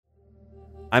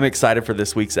I'm excited for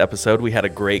this week's episode. We had a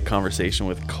great conversation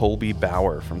with Colby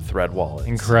Bauer from Thread Wallets.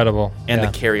 Incredible. And the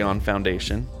Carry On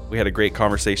Foundation. We had a great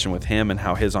conversation with him and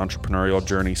how his entrepreneurial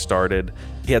journey started.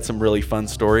 He had some really fun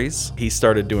stories. He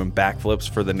started doing backflips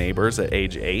for the neighbors at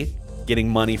age 8, getting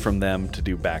money from them to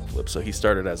do backflips. So he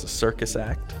started as a circus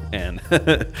act and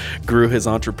grew his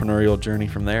entrepreneurial journey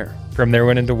from there. From there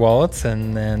went into wallets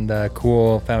and a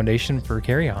cool foundation for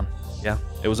Carry On. Yeah,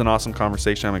 it was an awesome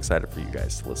conversation. I'm excited for you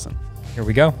guys to listen. Here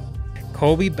we go.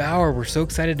 Colby Bauer, we're so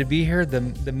excited to be here, the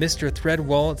Mr. Thread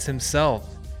Wallets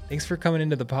himself. Thanks for coming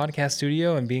into the podcast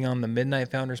studio and being on the Midnight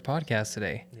Founders podcast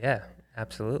today. Yeah,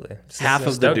 absolutely. It's half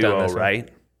of the duo, right?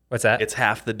 What's that? It's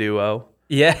half the duo.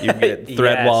 Yeah. You get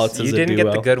Thread Wallets as a duo. You didn't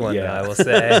get the good one, though, I will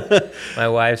say. My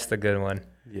wife's the good one.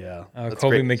 Yeah.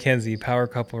 Colby McKenzie, power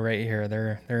couple right here.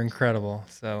 They're incredible.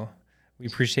 So we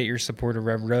appreciate your support of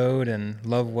Rev Road and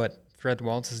love what Thread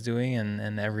Wallets is doing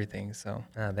and everything. So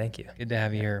thank you. Good to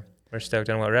have you here. We're stoked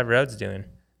on what Rev Road's doing.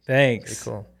 Thanks.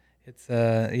 Pretty cool. It's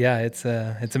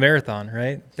a marathon,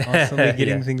 right? Constantly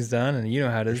getting things done, and you know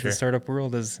how it is. Sure. The startup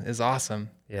world is awesome.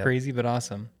 Yep. Crazy but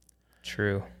awesome.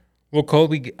 True. Well,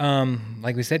 Colby,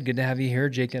 like we said, good to have you here.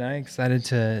 Jake and I excited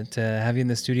to have you in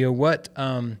the studio. What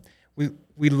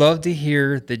we love to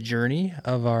hear the journey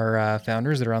of our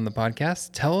founders that are on the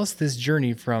podcast. Tell us this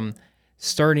journey from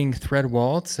starting Thread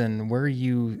Wallets and where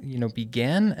you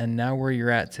began and now where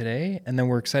you're at today. And then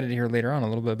we're excited to hear later on a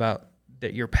little bit about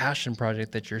your passion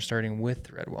project that you're starting with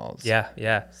Thread Wallets.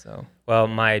 Yeah. So, well,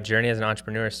 my journey as an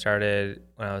entrepreneur started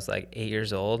when I was like 8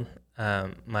 years old.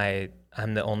 I'm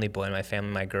the only boy in my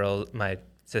family. My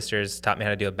sisters taught me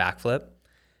how to do a backflip.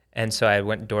 And so I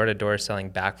went door to door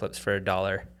selling backflips for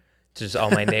 $1 to just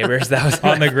all my neighbors. That was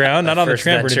on the ground, not on the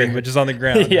tramp or anything, but just on the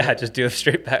ground. Yeah, just do a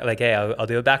straight back. Like, hey, I'll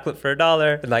do a backflip for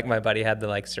 $1. And like my buddy had the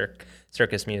like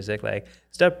circus music, like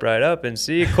step right up and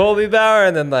see Colby Bauer.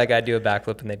 And then like I'd do a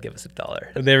backflip and they'd give us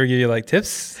 $1. Did they ever give you like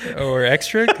tips or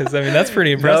extra? Because I mean, that's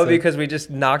pretty impressive. No, because we just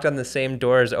knocked on the same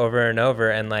doors over and over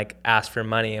and like asked for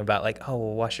money about like, oh,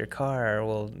 we'll wash your car or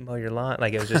we'll mow your lawn.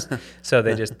 Like it was just, so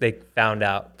they found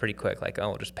out pretty quick, like, oh,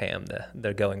 we'll just pay them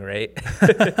the going rate.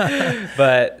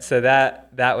 But so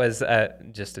that was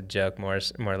just a joke more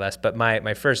or less. But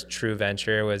my first true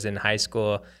venture was in high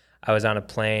school. I was on a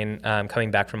plane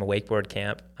coming back from a wakeboard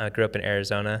camp. I grew up in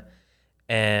Arizona,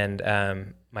 and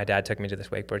my dad took me to this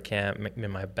wakeboard camp, me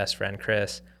and my best friend,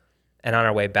 Chris. And on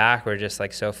our way back, we're just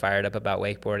like so fired up about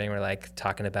wakeboarding. We're like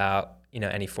talking about,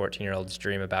 any 14-year-old's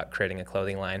dream about creating a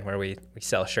clothing line where we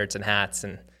sell shirts and hats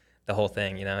and the whole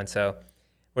thing, And so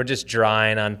we're just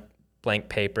drawing on blank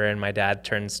paper, and my dad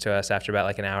turns to us after about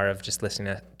like an hour of just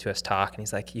listening to us talk, and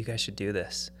he's like, you guys should do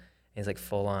this. He's like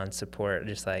full on support,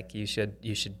 just like you should.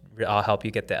 I'll help you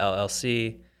get the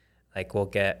LLC. Like I'll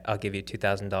give you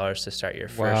 $2,000 to start your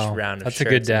first round of that's shirts.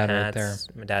 A good dad and right there.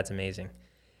 My dad's amazing.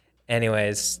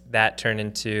 Anyways, that turned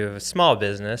into a small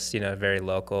business, very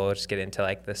local. Just get into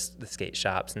like the skate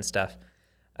shops and stuff.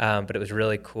 But it was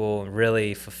really cool,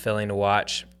 really fulfilling to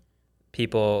watch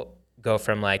people go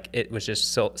from like it was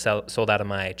just sold out of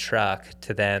my truck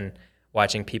to then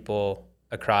watching people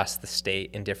across the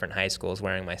state in different high schools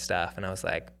wearing my stuff. And I was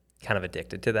like kind of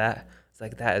addicted to that. It's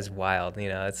like, that is wild.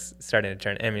 It's starting to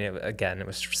turn. I mean, it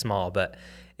was small, but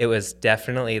it was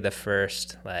definitely the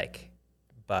first like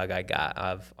bug I got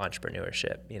of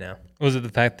entrepreneurship, Was it the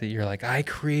fact that you're like, I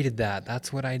created that?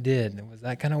 That's what I did. Was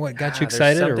that kind of what got you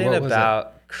excited? There's something or what was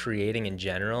about creating in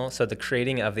general. So the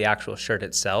creating of the actual shirt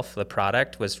itself, the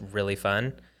product, was really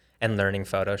fun, and learning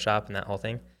Photoshop and that whole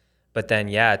thing. But then,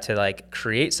 to like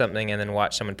create something and then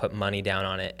watch someone put money down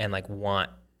on it and like want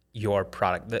your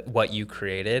product, what you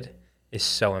created, is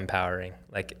so empowering.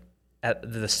 Like at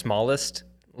the smallest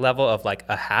level of like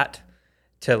a hat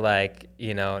to like,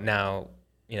 now,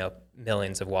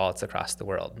 millions of wallets across the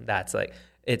world. That's like,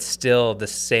 it's still the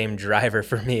same driver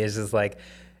for me, is just like,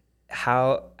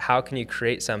 how can you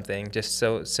create something just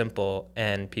so simple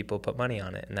and people put money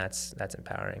on it? And that's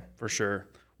empowering. For sure.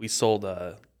 We sold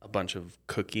a bunch of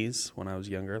cookies when I was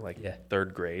younger,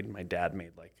 third grade. My dad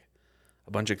made like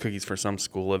a bunch of cookies for some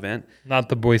school event. Not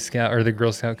the Boy Scout or the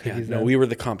Girl Scout cookies. No, we were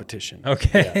the competition.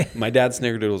 Okay. Yeah. My dad's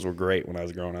snickerdoodles were great when I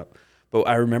was growing up. But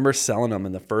I remember selling them,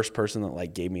 and the first person that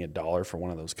like gave me $1 for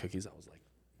one of those cookies, I was like,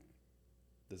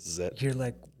 this is it. You're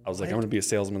like, I was like, I'm going to be a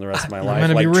salesman the rest of my I'm life.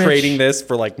 gonna be Like rich. trading this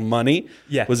for like money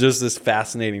Yeah. was just this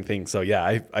fascinating thing. So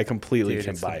yeah, I completely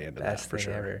can it's buy the into that best for thing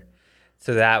sure. ever.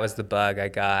 So that was the bug I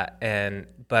got.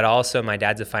 But also my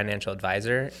dad's a financial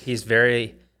advisor.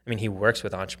 He works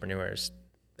with entrepreneurs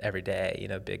every day,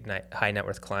 big high net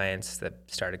worth clients that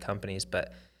started companies,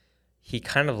 but he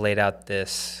kind of laid out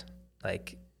this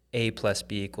like A plus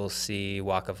B equals C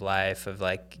walk of life of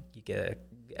like, you get an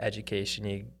education,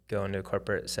 you go into a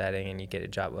corporate setting and you get a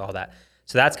job, all that.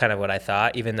 So that's kind of what I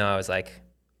thought, even though I was like,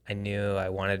 I knew I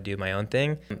wanted to do my own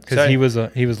thing. Because he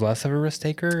was less of a risk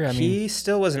taker. He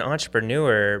still was an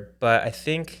entrepreneur, but I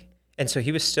think, and so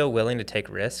he was still willing to take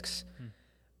risks.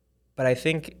 But I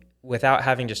think without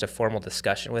having just a formal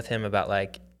discussion with him about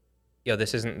like,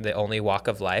 this isn't the only walk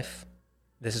of life.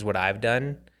 This is what I've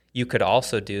done. You could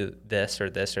also do this or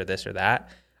this or this or that.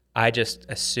 I just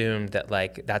assumed that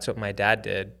like, that's what my dad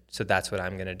did. So that's what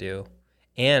I'm going to do.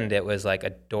 And it was like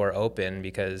a door open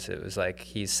because it was like,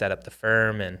 he's set up the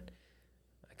firm and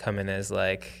I come in as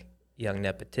like young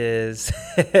nepotiz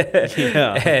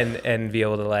and be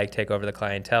able to like take over the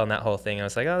clientele and that whole thing. I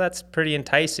was like, oh, that's pretty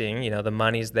enticing. The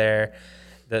money's there.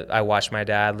 I watched my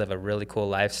dad live a really cool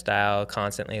lifestyle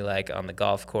constantly, like on the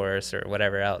golf course or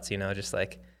whatever else, just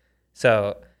like,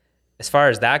 so as far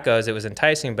as that goes, it was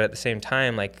enticing, but at the same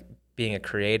time, like being a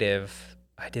creative,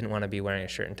 I didn't want to be wearing a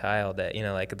shirt and tie all day,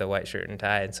 like the white shirt and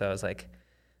tie. And so I was like,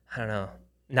 I don't know,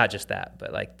 not just that,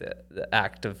 but like the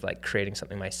act of like creating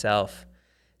something myself.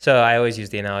 So I always use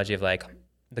the analogy of like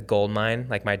the gold mine.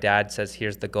 Like my dad says,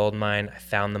 here's the gold mine. I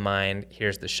found the mine.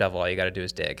 Here's the shovel. All you got to do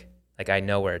is dig. Like I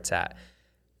know where it's at.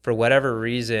 For whatever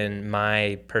reason,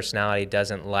 my personality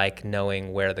doesn't like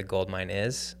knowing where the gold mine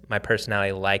is. My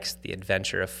personality likes the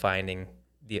adventure of finding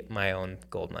my own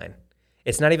gold mine.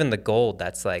 It's not even the gold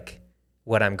that's like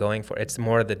what I'm going for. It's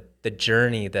more the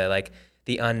journey, the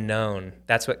unknown.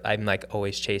 That's what I'm like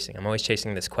always chasing. I'm always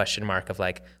chasing this question mark of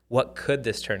like, what could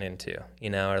this turn into,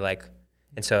 or like,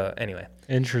 and so anyway.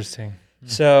 Interesting.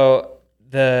 So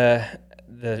the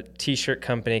t-shirt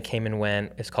company came and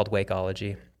went. It's called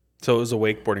Wakeology. So it was a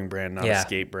wakeboarding brand, not a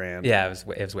skate brand. Yeah, it was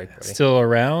wakeboarding. Still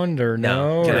around or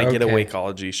no? Can I get a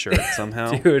Wakeology shirt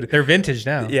somehow? Dude, they're vintage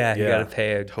now. Yeah, you got to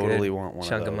pay a totally want one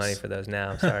chunk of money for those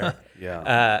now. I'm sorry.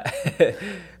 Yeah.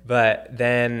 But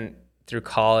then through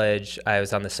college, I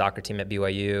was on the soccer team at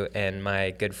BYU, and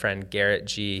my good friend Garrett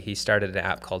G, he started an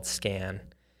app called Scan.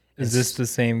 Is this the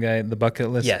same guy, the Bucket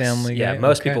List family guy? Yeah,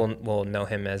 most people will know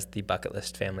him as the Bucket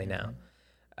List family now.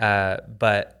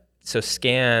 So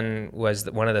Scan was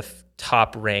one of the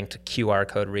top ranked QR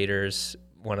code readers,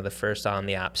 one of the first on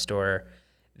the App Store.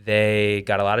 They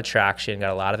got a lot of traction, got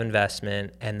a lot of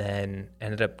investment, and then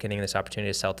ended up getting this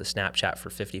opportunity to sell to Snapchat for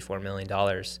 $54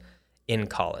 million in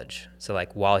college. So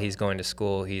like while he's going to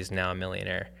school, he's now a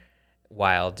millionaire.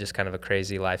 Wild, just kind of a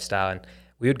crazy lifestyle. And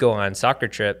we would go on soccer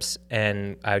trips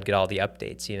and I would get all the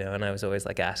updates, and I was always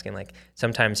like asking, like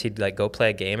sometimes he'd like go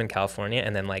play a game in California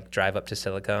and then like drive up to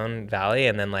Silicon Valley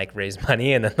and then like raise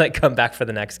money and then like come back for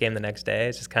the next game the next day.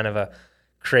 It's just kind of a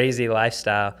crazy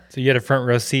lifestyle. So you had a front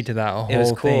row seat to that whole thing. It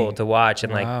was cool to watch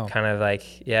and like kind of like,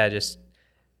 just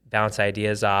bounce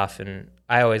ideas off. And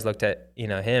I always looked at,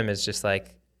 him as just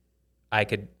like, I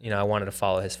could, I wanted to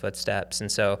follow his footsteps.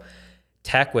 And so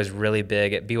tech was really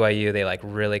big at BYU. They like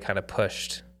really kind of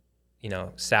pushed,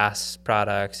 SaaS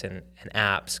products and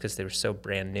apps because they were so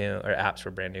brand new, or apps were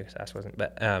brand new, SaaS wasn't,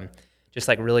 but just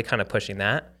like really kind of pushing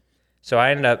that. So I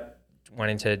ended up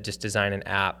wanting to just design an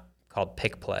app called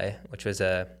Pick Play, which was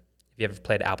have you ever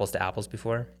played Apples to Apples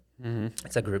before? Mm-hmm.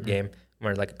 It's a group game,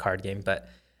 more like a card game, but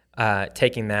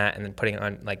taking that and then putting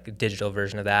on like a digital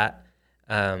version of that.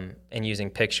 And using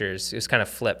pictures, it was kind of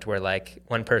flipped where like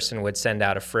one person would send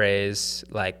out a phrase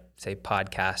like say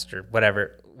podcast or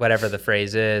whatever the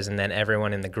phrase is, and then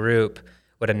everyone in the group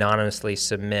would anonymously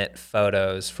submit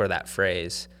photos for that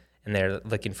phrase, and they're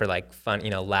looking for like fun,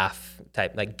 laugh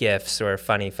type like GIFs or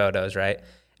funny photos, right?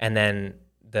 And then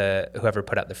whoever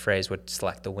put out the phrase would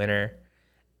select the winner,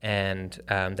 and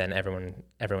then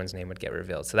everyone's name would get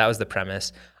revealed. So that was the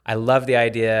premise. I love the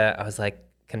idea. I was like,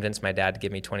 convinced my dad to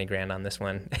give me 20 grand on this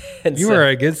one. You were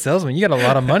a good salesman. You got a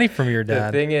lot of money from your dad.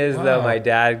 The thing is, though, my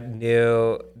dad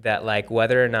knew that like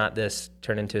whether or not this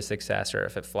turned into a success or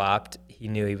if it flopped, he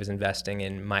knew he was investing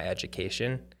in my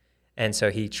education. And so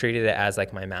he treated it as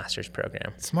like my master's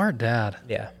program. Smart dad.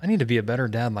 Yeah. I need to be a better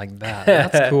dad like that.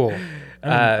 That's cool.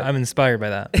 I'm inspired by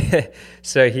that.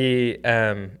 So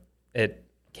it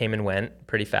came and went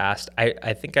pretty fast.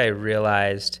 I think I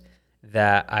realized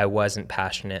that I wasn't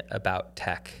passionate about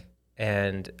tech,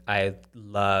 and I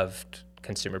loved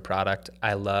consumer product.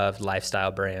 I loved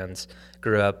lifestyle brands,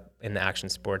 grew up in the action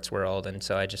sports world. And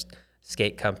so I just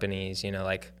skate companies,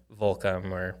 like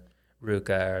Volcom or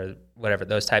Ruka or whatever,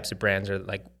 those types of brands are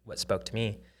like what spoke to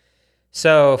me.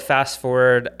 So fast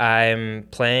forward, I'm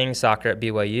playing soccer at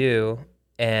BYU,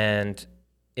 and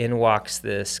in walks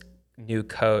this new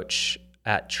coach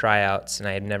at tryouts, and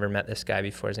I had never met this guy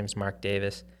before. His name's Mark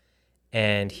Davis.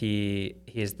 And he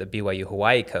is the BYU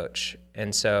Hawaii coach.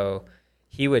 And so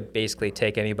he would basically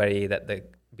take anybody that the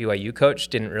BYU coach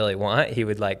didn't really want. He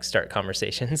would like start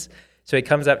conversations. So he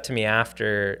comes up to me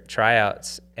after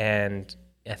tryouts, and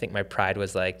I think my pride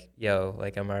was like, yo,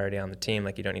 like I'm already on the team.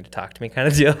 Like you don't need to talk to me kind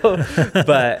of deal.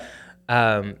 But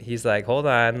he's like, hold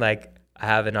on. Like I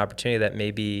have an opportunity that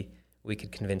maybe we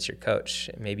could convince your coach.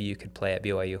 Maybe you could play at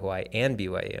BYU Hawaii and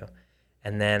BYU.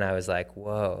 And then I was like,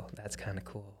 whoa, that's kind of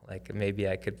cool. Like maybe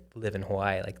I could live in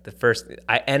Hawaii. Like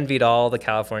I envied all the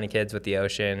California kids with the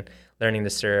ocean, learning to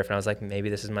surf. And I was like, maybe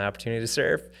this is my opportunity to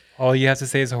surf. All you have to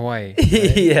say is Hawaii.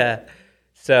 Right? Yeah.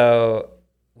 So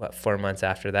 4 months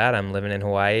after that, I'm living in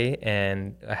Hawaii,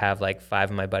 and I have like 5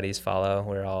 of my buddies follow.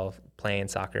 We're all playing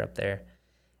soccer up there.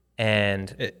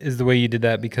 And is the way you did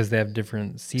that because they have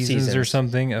different seasons. Or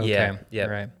something? Okay. Yeah.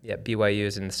 Right. Yeah. BYU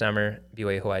is in the summer.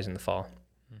 BYU Hawaii is in the fall.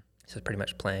 So pretty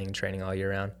much playing and training all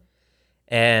year round.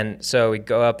 And so we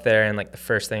go up there, and like the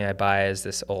first thing I buy is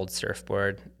this old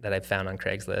surfboard that I found on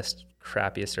Craigslist.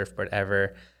 Crappiest surfboard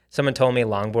ever. Someone told me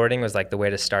longboarding was like the way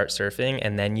to start surfing,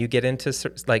 and then you get into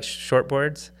like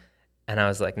shortboards. And I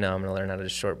was like, no, I'm going to learn how to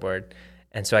shortboard.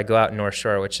 And so I go out North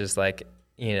Shore, which is like,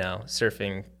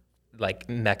 surfing like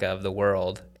mecca of the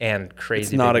world, and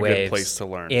crazy it's not big a waves good place to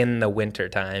learn in the winter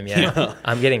time. Yeah.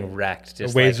 I'm getting wrecked.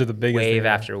 Just the waves like are the biggest wave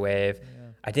thing. after wave. Yeah.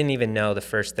 I didn't even know the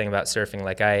first thing about surfing.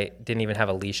 Like I didn't even have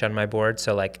a leash on my board.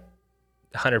 So like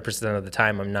 100% of the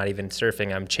time I'm not even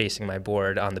surfing. I'm chasing my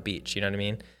board on the beach. You know what I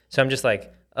mean? So I'm just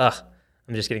like, I'm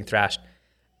just getting thrashed.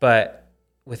 But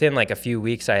within like a few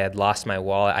weeks, I had lost my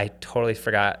wallet. I totally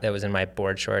forgot that was in my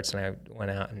board shorts, and I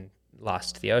went out and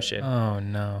lost to the ocean. Oh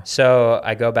no. So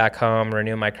I go back home,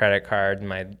 renew my credit card,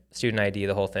 my student ID,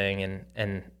 the whole thing.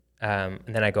 And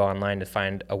then I go online to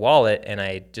find a wallet, and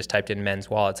I just typed in men's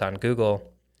wallets on Google.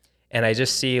 And I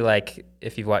just see, like,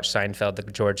 if you've watched Seinfeld, the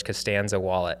George Costanza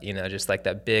wallet, just like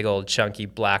that big old chunky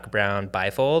black brown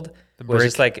bifold. The was brick.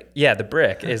 just like, yeah, the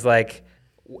brick is like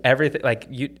everything. Like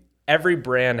every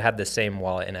brand had the same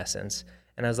wallet in essence.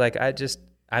 And I was like,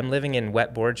 I'm living in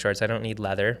wet board shorts. I don't need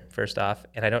leather, first off,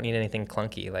 and I don't need anything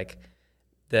clunky. Like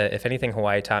if anything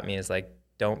Hawaii taught me is like,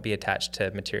 don't be attached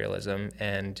to materialism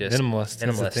and just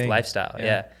minimalist lifestyle.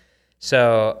 Yeah.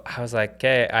 So I was like,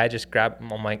 okay, I just grabbed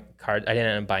all my cards. I didn't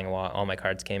end up buying a wallet. All my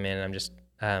cards came in, and I'm just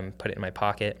put it in my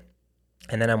pocket.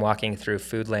 And then I'm walking through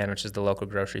Foodland, which is the local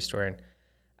grocery store, and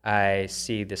I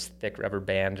see this thick rubber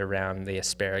band around the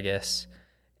asparagus,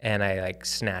 and I like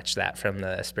snatch that from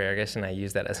the asparagus, and I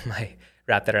use that as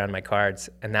wrap that around my cards.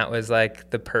 And that was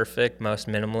like the perfect, most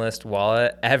minimalist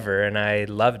wallet ever, and I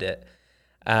loved it.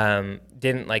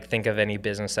 Didn't like think of any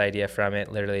business idea from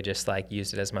it, literally just like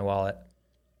used it as my wallet.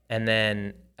 And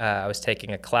then I was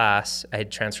taking a class. I had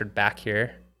transferred back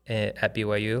here at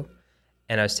BYU,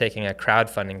 and I was taking a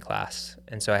crowdfunding class.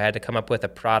 And so I had to come up with a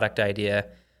product idea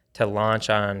to launch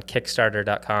on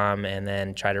Kickstarter.com and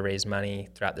then try to raise money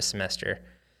throughout the semester.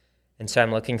 And so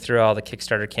I'm looking through all the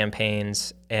Kickstarter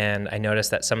campaigns, and I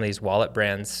noticed that some of these wallet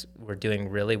brands were doing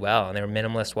really well, and they were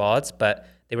minimalist wallets, but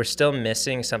they were still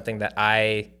missing something that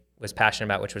I was passionate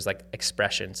about, which was like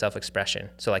expression, self-expression.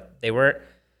 So like they were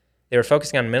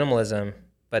focusing on minimalism,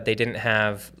 but they didn't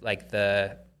have like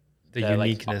the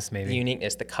uniqueness, the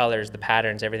uniqueness, the colors, the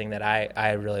patterns, everything that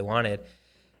I really wanted.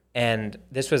 And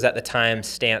this was at the time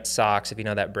Stance socks, if you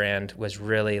know that brand, was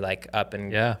really like up,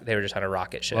 and they were just on a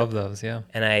rocket ship. Love those, yeah.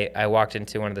 And I walked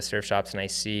into one of the surf shops, and I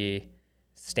see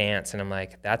Stance, and I'm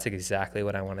like, that's exactly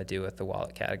what I want to do with the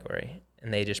wallet category.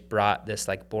 And they just brought this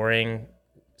like boring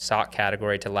sock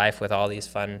category to life with all these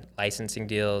fun licensing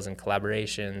deals and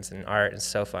collaborations and art. It's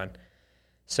so fun.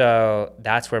 So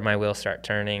that's where my wheels start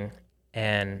turning.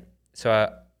 And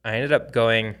so I ended up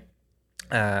going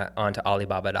onto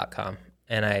Alibaba.com,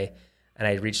 and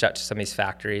I reached out to some of these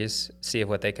factories, see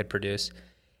what they could produce.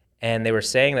 And they were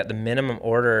saying that the minimum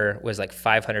order was like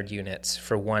 500 units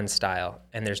for one style,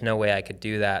 and there's no way I could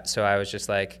do that. So I was just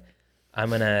like,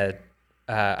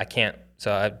 I can't.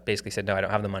 So I basically said, no, I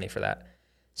don't have the money for that.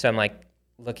 So I'm like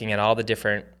looking at all the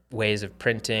different ways of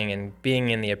printing, and being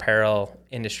in the apparel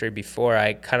industry before,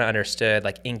 I kind of understood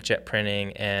like inkjet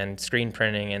printing and screen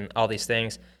printing and all these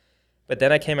things. But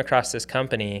then I came across this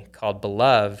company called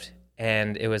Beloved,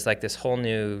 and it was like this whole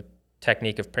new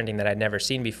technique of printing that I'd never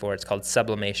seen before. It's called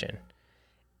sublimation.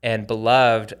 And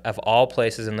Beloved, of all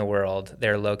places in the world,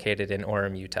 they're located in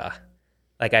Orem, Utah.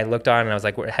 Like I looked on and I was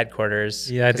like, we're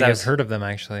headquarters. Yeah, I think I've heard of them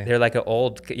actually. They're like an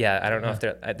old, I don't know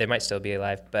if they might still be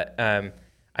alive, but I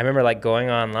remember like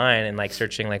going online and like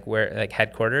searching like where, like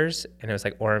headquarters, and it was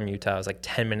like Orem, Utah. It was like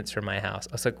 10 minutes from my house.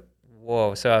 I was like,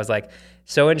 whoa. So I was like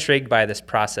so intrigued by this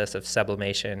process of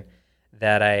sublimation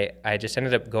that I just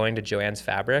ended up going to Joann's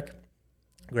Fabric,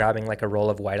 grabbing like a roll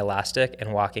of white elastic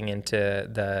and walking into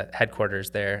the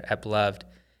headquarters there at Beloved.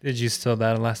 Did you steal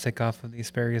that elastic off of the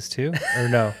asparagus too? Or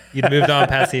no? You'd moved on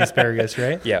past the asparagus,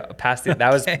 right? Yeah, that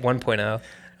was 1.0,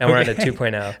 and we're on to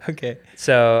 2.0. Okay.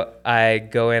 So I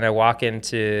go in, I walk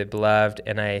into Beloved,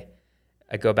 and I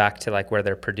go back to like where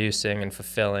they're producing and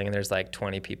fulfilling, and there's like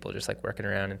 20 people just like working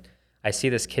around, and I see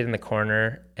this kid in the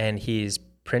corner, and he's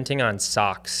printing on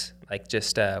socks, like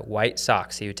just white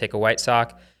socks. He would take a white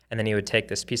sock, and then he would take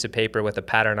this piece of paper with a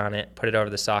pattern on it, put it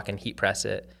over the sock, and heat press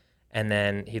it. And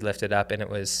then he'd lift it up, and it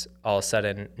was all of a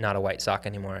sudden not a white sock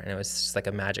anymore. And it was just like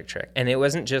a magic trick. And it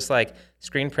wasn't just like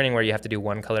screen printing where you have to do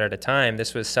one color at a time.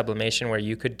 This was sublimation where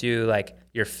you could do like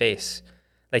your face.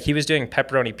 Like he was doing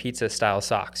pepperoni pizza style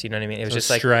socks. You know what I mean? It was just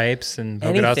like stripes and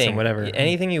polka dots and whatever.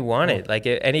 Anything you wanted. Like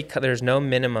there's no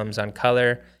minimums on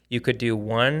color. You could do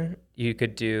one, you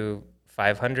could do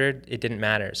 500. It didn't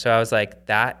matter. So I was like,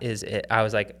 that is it. I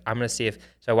was like, I'm going to see if,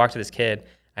 so I walked to this kid.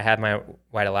 I had my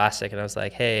white elastic, and I was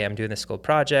like, hey, I'm doing this school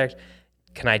project.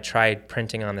 Can I try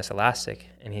printing on this elastic?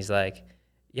 And he's like,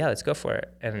 yeah, let's go for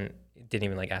it. And he didn't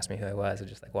even like ask me who I was. I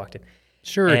just like walked in.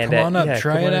 Sure, and, come on up,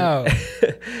 try it out.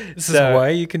 This is why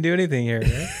you can do anything here,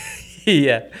 right?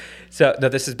 Yeah. So no,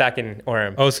 this is back in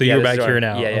Orem. Oh, so you're back here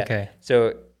now. Yeah. Okay.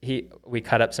 So we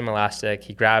cut up some elastic.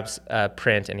 He grabs a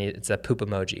print, and it's a poop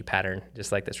emoji pattern,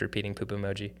 just like this repeating poop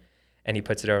emoji. And he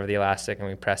puts it over the elastic, and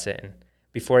we press it. And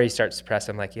before he starts to press,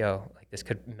 I'm like, yo, like this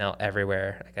could melt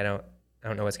everywhere. Like I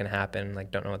don't know what's gonna happen. Like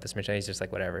don't know what this material. He's just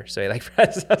like, whatever. So he like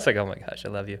presses. I was like, oh my gosh, I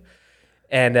love you.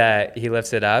 And he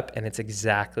lifts it up, and it's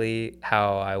exactly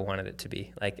how I wanted it to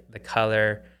be. Like the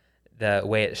color, the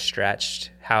way it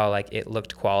stretched, how like it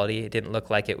looked quality. It didn't look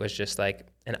like it was just like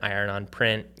an iron-on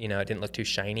print. You know, it didn't look too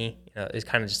shiny. You know, it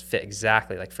kind of just fit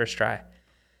exactly like first try.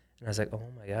 And I was like, oh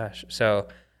my gosh. So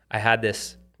I had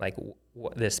this like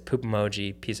this poop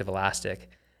emoji piece of elastic,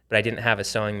 but I didn't have a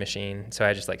sewing machine, so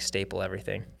I just like staple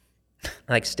everything.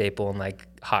 Like staple and like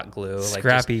hot glue.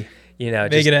 Scrappy. Like just, you know,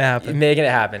 making it happen. Making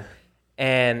it happen.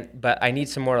 But I need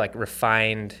some more like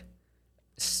refined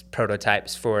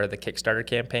prototypes for the Kickstarter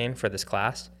campaign for this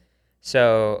class.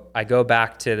 So I go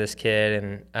back to this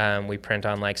kid, and we print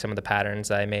on like some of the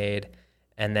patterns I made.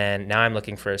 And then now I'm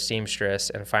looking for a seamstress,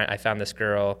 and I found this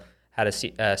girl had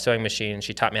a sewing machine.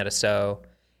 She taught me how to sew,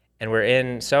 and we're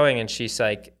in sewing, and she's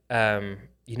like,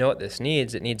 you know what this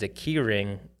needs? It needs a key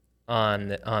ring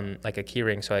on like a key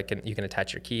ring so you can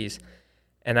attach your keys.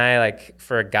 And I like,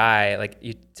 for a guy, like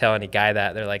you tell any guy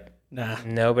that, they're like, nah,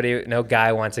 no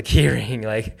guy wants a key ring.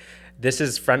 Like this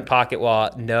is front pocket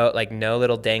wallet, no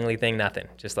little dangly thing, nothing.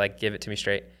 Just like give it to me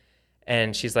straight.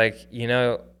 And she's like, you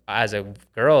know, as a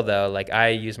girl though, like I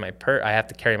use my I have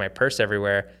to carry my purse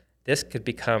everywhere. This could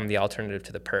become the alternative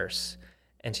to the purse.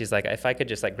 And she's like, if I could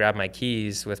just like grab my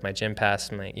keys with my gym pass,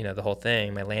 the whole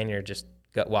thing, my lanyard, just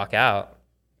walk out,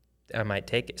 I might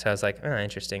take it. So I was like, oh,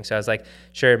 interesting. So I was like,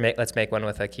 sure, let's make one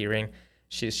with a key ring.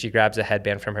 She grabs a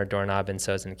headband from her doorknob and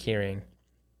sews in a key ring.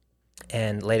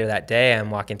 And later that day, I'm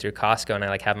walking through Costco, and I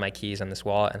like have my keys on this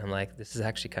wallet, and I'm like, this is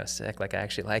actually kind of sick. Like I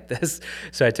actually like this.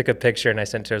 So I took a picture and I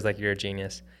sent it to her. I was like, you're a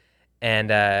genius.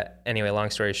 And anyway, long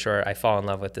story short, I fall in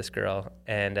love with this girl,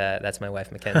 and that's my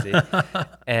wife, Mackenzie.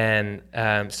 And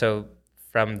so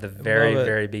from the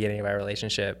very beginning of our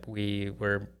relationship, we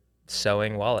were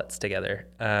sewing wallets together,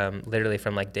 literally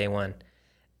from like day one.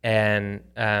 And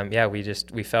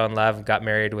we fell in love, got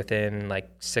married within like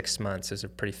 6 months. It was a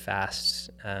pretty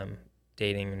fast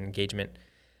dating and engagement.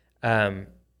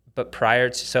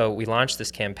 But so we launched this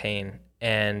campaign,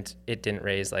 and it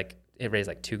raised like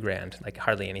 $2,000, like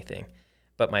hardly anything.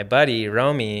 But my buddy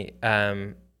Romy,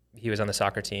 he was on the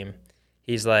soccer team.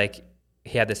 He's like,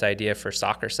 he had this idea for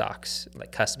soccer socks,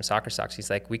 like custom soccer socks.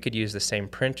 He's like, we could use the same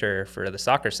printer for the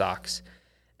soccer socks,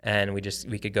 and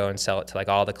we could go and sell it to like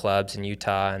all the clubs in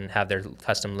Utah and have their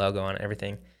custom logo on it and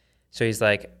everything. So he's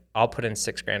like, I'll put in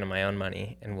 $6,000 of my own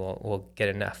money, and we'll get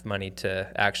enough money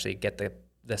to actually get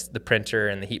the printer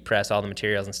and the heat press, all the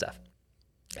materials and stuff.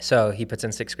 So he puts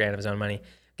in $6,000 of his own money,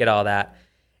 get all that,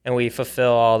 and we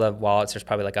fulfill all the wallets. There's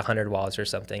probably like 100 wallets or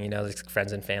something, like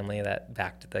friends and family that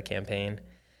backed the campaign.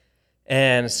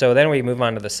 And so then we move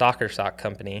on to the soccer sock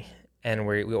company, and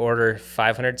we order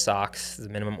 500 socks, the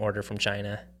minimum order from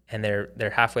China, and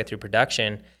they're halfway through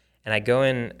production. And I go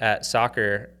in at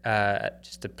soccer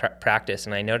just to practice,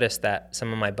 and I noticed that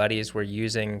some of my buddies were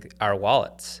using our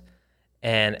wallets.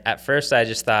 And at first I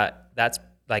just thought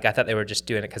I thought they were just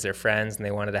doing it because they're friends and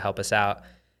they wanted to help us out.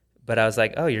 But I was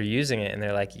like, oh, you're using it? And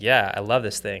they're like, yeah, I love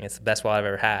this thing. It's the best wallet I've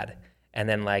ever had. And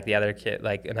then like the other kid,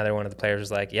 like another one of the players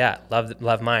was like, yeah,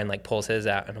 love mine, like pulls his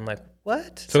out. And I'm like,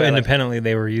 what? So independently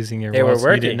they were using your They were wallets,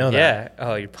 working. You didn't know that. Yeah.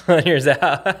 Oh, you're pulling yours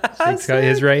out. Jake's got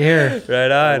his right here.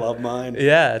 Right on. I love mine.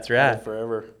 Yeah, it's rad.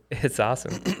 Forever. It's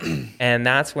awesome. And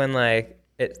that's when like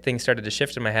things started to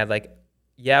shift in my head. Like,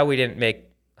 yeah, we didn't make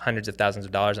hundreds of thousands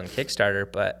of dollars on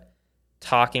Kickstarter, but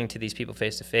talking to these people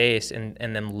face to face and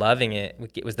them loving it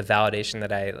was the validation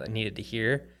that I needed to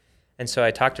hear. And so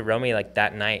I talked to Romy like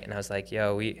that night, and I was like,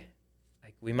 yo,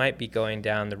 we might be going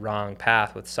down the wrong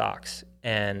path with socks.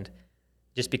 And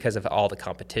just because of all the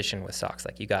competition with socks,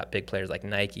 like you got big players like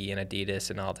Nike and Adidas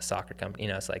and all the soccer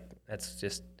companies, it's like, that's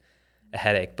just a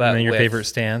headache. But and then your favorite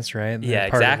stance, right? Yeah,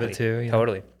 part exactly. Of it too,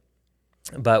 Totally.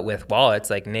 But with wallets,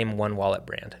 like name one wallet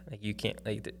brand. Like you can't,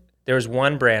 like there was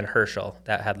one brand, Herschel,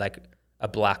 that had like a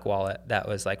black wallet that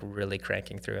was like really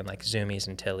cranking through, and like Zoomies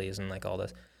and Tillies and like all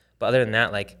this. But other than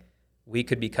that, like we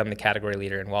could become the category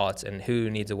leader in wallets, and who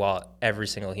needs a wallet? Every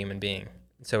single human being.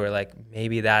 So we're like,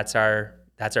 maybe that's our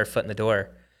foot in the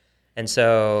door. And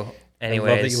so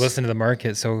anyways. I love that you listen to the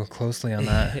market so closely on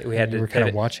that. We had to were kind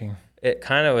of watching. It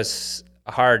kind of was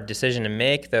a hard decision to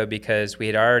make though, because we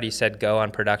had already said go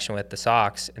on production with the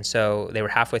socks. And so they were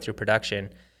halfway through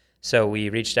production. So we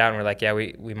reached out and we're like, yeah,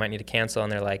 we might need to cancel.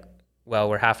 And they're like, well,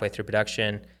 we're halfway through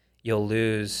production. You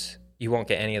won't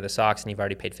get any of the socks, and you've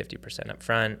already paid 50% up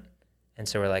front. And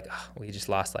so we're like, oh, we just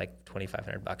lost like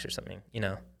 $2,500 or something,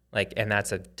 like, and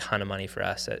that's a ton of money for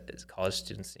us as college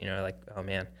students, like, oh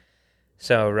man.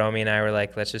 So Romy and I were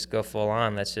like, let's just go full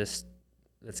on. Let's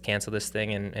cancel this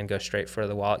thing and go straight for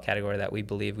the wallet category that we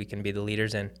believe we can be the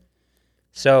leaders in.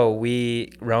 So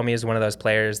Romy is one of those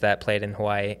players that played in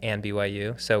Hawaii and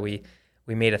BYU. So we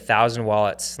made 1,000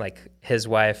 wallets, like his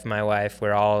wife, my wife,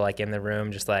 we're all like in the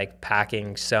room, just like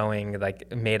packing, sewing,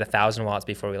 like made 1,000 wallets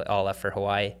before we all left for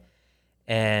Hawaii.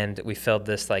 And we filled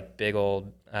this like big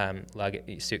old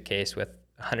suitcase with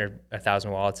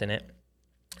 1,000 wallets in it.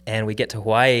 And we get to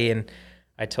Hawaii, and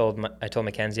I told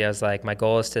Mackenzie, I was like, my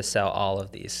goal is to sell all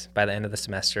of these. By the end of the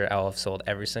semester, I will have sold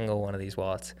every single one of these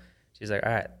wallets. She's like,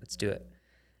 all right, let's do it.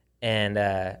 And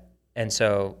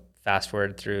so fast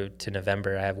forward through to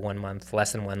November, I have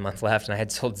less than 1 month left, and I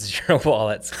had sold 0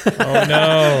 wallets. Oh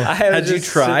no. Had you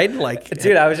tried?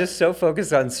 Dude, I was just so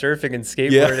focused on surfing and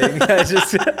skateboarding.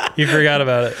 Yeah. You forgot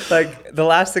about it. Like the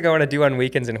last thing I want to do on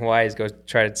weekends in Hawaii is go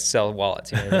try to sell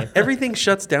wallets. You know what I mean? Everything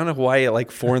shuts down in Hawaii at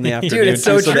like 4 p.m. Dude, it's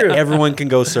so true. that everyone can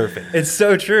go surfing. It's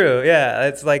so true. Yeah.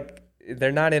 It's like,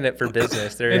 they're not in it for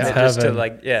business. They're in it just to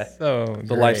like, yeah. So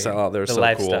the lifestyle out there is so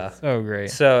lifestyle. Cool. So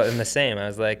great. So in the same, I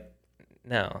was like,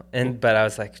 no. But I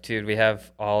was like, dude, we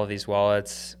have all of these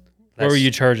wallets. What were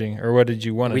you charging, or what did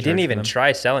you want to We charge didn't even them?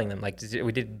 try selling them. Like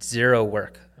we did 0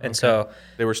 work. And so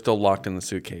they were still locked in the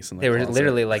suitcase. They were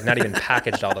literally like not even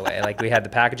packaged all the way. Like we had the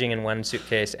packaging in one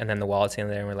suitcase and then the wallets in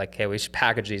there, and we're like, hey, we should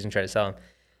package these and try to sell them.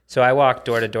 So I walked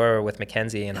door to door with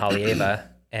Mackenzie and Haleiwa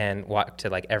and walked to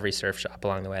like every surf shop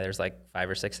along the way. There's like 5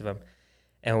 or 6 of them.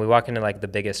 And we walk into like the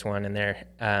biggest one in there.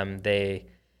 The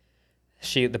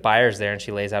buyer's there, and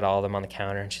she lays out all of them on the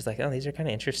counter, and she's like, oh, these are kind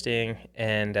of interesting.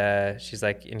 And she's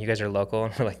like, and you guys are local?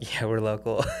 And we're like, yeah, we're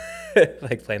local.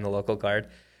 Like playing the local card.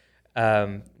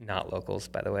 Not locals,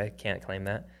 by the way, can't claim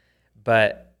that.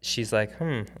 But she's like,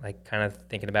 like kind of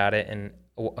thinking about it. And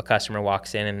a customer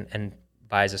walks in and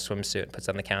buys a swimsuit, puts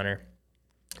it on the counter.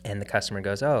 And the customer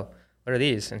goes, oh, what are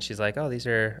these? And she's like, oh, these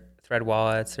are thread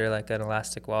wallets. They're like an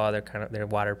elastic wallet. They're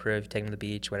waterproof. You take them to the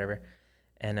beach, whatever.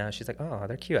 And she's like, oh,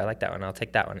 they're cute. I like that one. I'll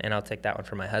take that one. And I'll take that one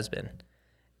for my husband.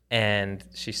 And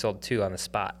she sold 2 on the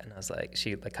spot. And I was like,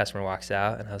 the customer walks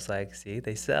out, and I was like, see,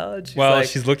 they sell. And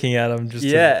she's looking at them just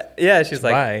she's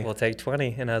like, buy. We'll take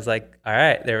 20. And I was like, all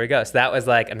right, there we go. So that was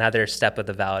like another step of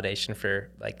the validation for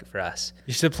us.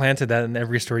 You should have planted that in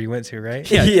every store you went to,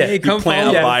 right? Yeah. Hey, come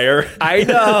plant a buyer. I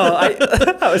know.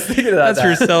 I was thinking about that.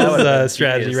 That's your sales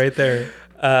strategy right there.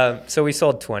 So we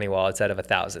sold 20 wallets out of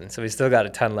 1,000. So we still got a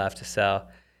ton left to sell.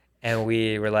 And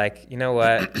we were like, you know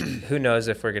what? Who knows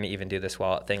if we're going to even do this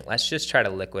wallet thing? Let's just try to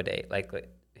liquidate. Like,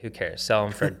 who cares? Sell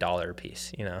them for $1 a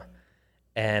piece,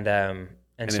 And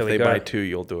so if they buy 2,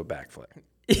 you'll do a backflip.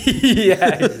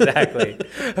 Yeah, exactly.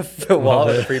 A wallet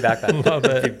with a free backflip. Love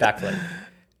it. Free backflip.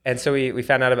 And so we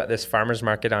found out about this farmer's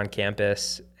market on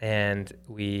campus, and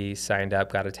we signed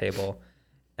up, got a table.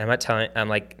 I'm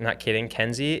not kidding.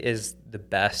 Kenzie is the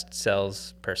best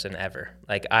salesperson ever.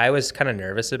 Like, I was kind of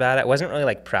nervous about it. I wasn't really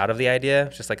like proud of the idea. It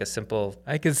was just like a simple.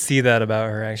 I could see that about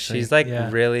her, actually. She's like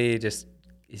really just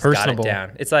personable. Got it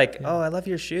down. It's like, oh, I love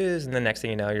your shoes. And the next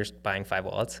thing you know, you're buying 5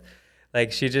 wallets.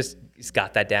 Like, she's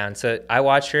got that down. So I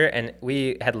watched her, and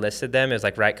we had listed them. It was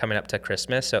like right coming up to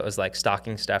Christmas. So it was like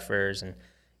stocking stuffers and,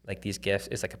 like these gifts.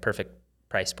 It's like a perfect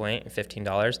price point,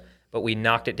 $15. But we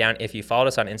knocked it down. If you followed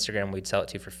us on Instagram, we'd sell it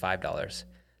to you for $5.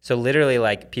 So literally,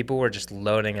 like, people were just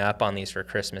loading up on these for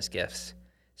Christmas gifts.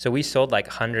 So we sold like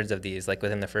hundreds of these like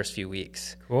within the first few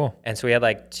weeks. Cool. And so we had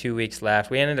like 2 weeks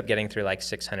left. We ended up getting through like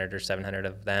 600 or 700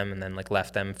 of them, and then like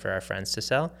left them for our friends to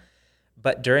sell.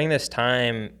 But during this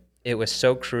time, it was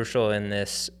so crucial in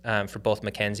this for both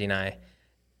Mackenzie and I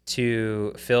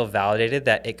to feel validated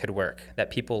that it could work, that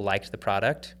people liked the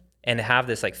product, and to have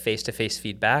this like face-to-face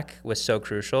feedback was so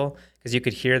crucial, because you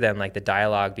could hear them, like the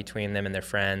dialogue between them and their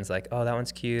friends, like, oh, that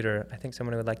one's cute, or I think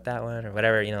someone would like that one, or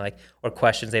whatever, you know, like, or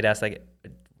questions they'd ask, like,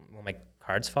 will my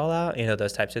cards fall out? You know,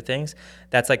 those types of things.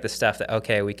 That's like the stuff that,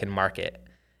 okay, we can market.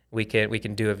 We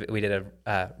can do, we did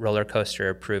a roller coaster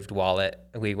approved wallet.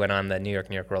 We went on the New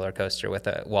York roller coaster with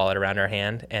a wallet around our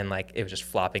hand, and like, it was just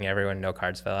flopping everywhere, no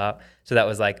cards fell out. So that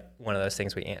was like one of those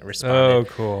things we responded. Oh,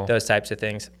 cool. Those types of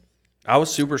things. I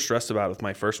was super stressed about it with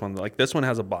my first one. Like, this one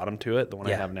has a bottom to it, the one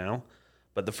I have now.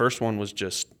 But the first one was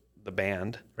just the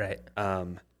band. Right.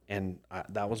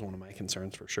 That was one of my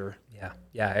concerns for sure. Yeah.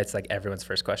 Yeah. It's like everyone's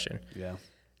first question. Yeah.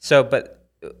 So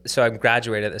I'm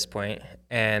graduated at this point,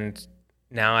 and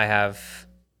now I have,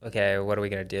 okay, what are we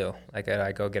going to do? Like,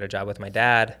 I go get a job with my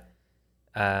dad.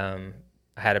 I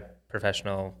had a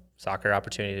professional soccer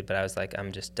opportunity, but I was like,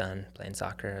 I'm just done playing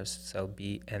soccer. I was so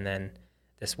beat. And then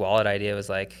this wallet idea was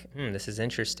like, this is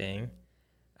interesting.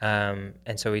 And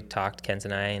so we talked, Ken's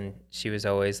and I, and she was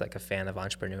always like a fan of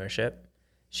entrepreneurship.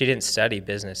 She didn't study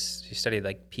business. She studied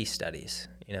like peace studies,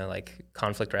 you know, like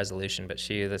conflict resolution. But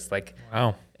she was like,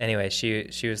 wow. Anyway,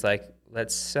 she was like,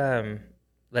 let's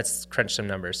crunch some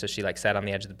numbers. So she like sat on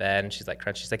the edge of the bed and she's like,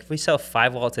 if we sell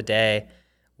 5 wallets a day,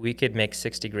 we could make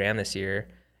 60 grand this year.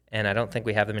 And I don't think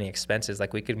we have that many expenses.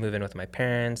 Like, we could move in with my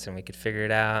parents and we could figure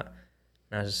it out.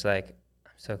 And I was just like,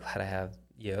 I'm so glad I have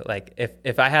you. Like,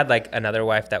 if I had like another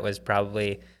wife that was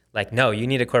probably like, no, you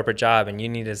need a corporate job and you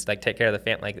need to like take care of the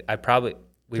family. Like,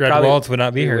 Wallets would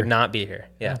not be here. Would not be here.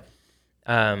 Yeah.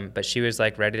 But she was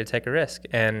like ready to take a risk,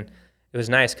 and it was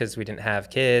nice because we didn't have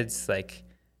kids, like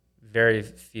very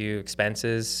few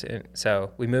expenses. And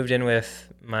so we moved in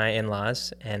with my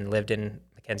in-laws and lived in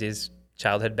Mackenzie's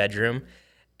childhood bedroom.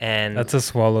 And that's a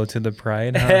swallow to the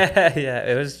pride, huh?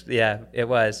 It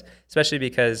was, especially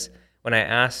because when I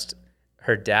asked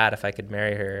her dad if I could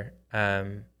marry her,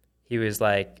 he was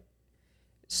like,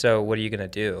 so what are you going to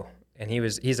do? And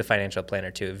he's a financial planner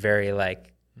too, very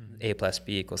like A plus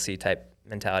B equals C type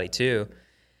mentality too.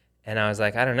 And I was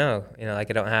like, I don't know, you know, like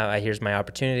here's my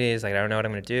opportunities. Like, I don't know what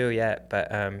I'm going to do yet.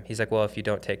 But he's like, well, if you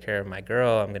don't take care of my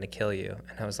girl, I'm going to kill you.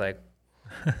 And I was like,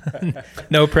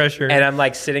 no pressure. And I'm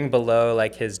like sitting below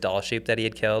like his doll sheep that he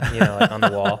had killed, you know, like on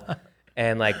the wall,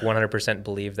 and like 100%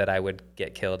 believed that I would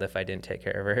get killed if I didn't take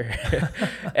care of her.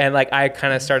 And like, I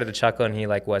kind of started to chuckle and he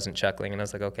like wasn't chuckling, and I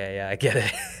was like, okay, yeah, I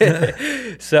get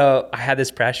it. So I had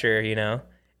this pressure, you know,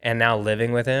 and now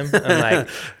living with him, I'm like,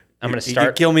 I'm going to start. You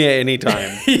can kill me at any time.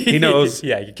 He knows.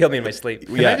 Yeah, you can kill me in my sleep.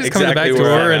 Can I just come to the back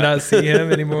door and not see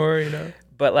him anymore, you know?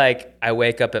 But like, I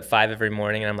wake up at 5 every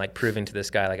morning and I'm like proving to this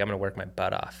guy, like, I'm going to work my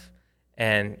butt off.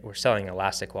 And we're selling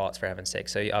elastic wallets, for heaven's sake.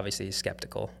 So obviously he's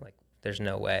skeptical. Like, there's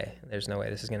no way this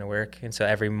is going to work. And so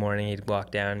every morning he'd walk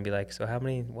down and be like, so how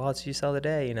many wallets do you sell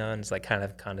today? You know, and it's like kind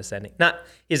of condescending.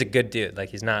 He's a good dude. Like,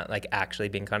 he's not like actually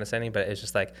being condescending, but it's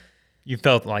just like. You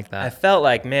felt like that. I felt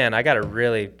like, man, I got to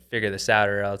really figure this out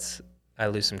or else I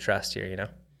lose some trust here, you know?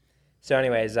 So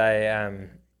anyways,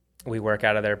 we work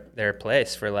out of their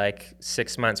place for like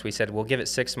 6 months. We said, we'll give it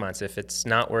 6 months. If it's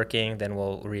not working, then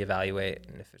we'll reevaluate.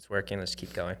 And if it's working, let's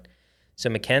keep going.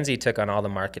 So Mackenzie took on all the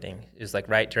marketing. It was like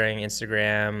right during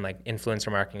Instagram, like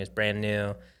influencer marketing is brand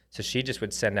new. So she just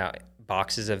would send out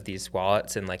boxes of these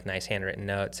wallets and like nice handwritten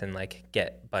notes and like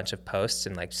get a bunch of posts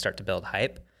and like start to build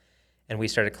hype. And we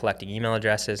started collecting email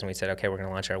addresses and we said, okay, we're going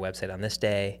to launch our website on this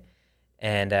day.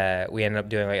 And we ended up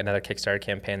doing like another Kickstarter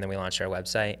campaign. Then we launched our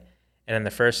website. And on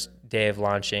the first day of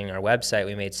launching our website,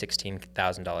 we made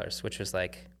 $16,000, which was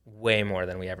like way more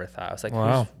than we ever thought. I was like,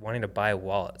 wow. Who's wanting to buy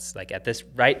wallets? Like at this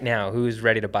right now, who's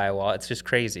ready to buy a wallet? It's just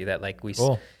crazy that like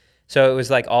Cool. So it was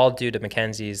like all due to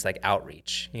Mackenzie's like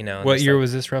outreach, you know. What year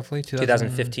was this roughly?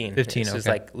 2015. 15, This was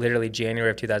like literally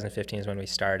January of 2015 is when we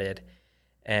started.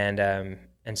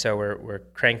 And so we're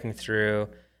cranking through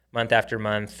month after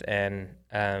month. And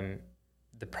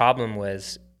the problem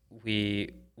was we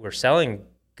were selling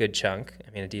good chunk,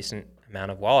 a decent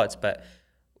amount of wallets, but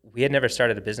we had never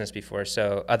started a business before.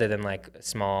 So other than like a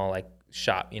small like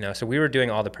shop, you know, so we were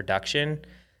doing all the production.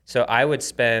 So I would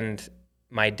spend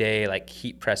my day like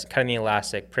heat press, cutting the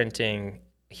elastic, printing,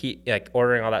 heat, like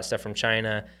ordering all that stuff from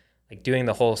China, like doing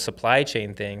the whole supply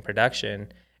chain thing,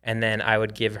 production. And then I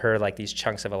would give her like these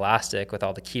chunks of elastic with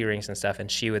all the key rings and stuff, and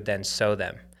she would then sew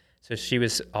them. So she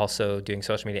was also doing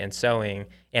social media and sewing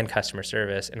and customer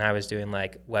service. And I was doing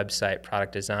like website,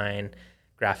 product design,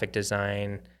 graphic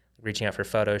design, reaching out for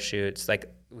photo shoots. Like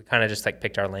we kind of just like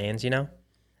picked our lanes, you know?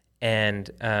 And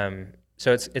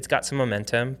so it's got some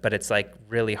momentum, but it's like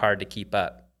really hard to keep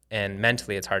up. And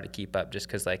mentally it's hard to keep up just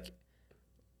because like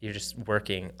you're just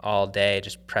working all day,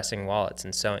 just pressing wallets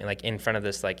and sewing like in front of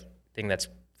this like thing that's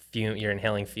you're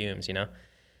inhaling fumes, you know?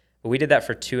 But we did that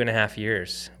for 2.5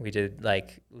 years. We did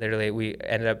like literally, we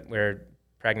were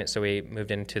pregnant. So we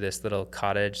moved into this little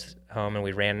cottage home and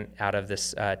we ran out of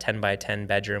this 10 by 10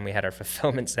 bedroom. We had our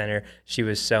fulfillment center. She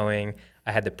was sewing.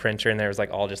 I had the printer and there was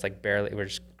like all just like barely, we were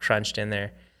just crunched in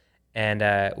there.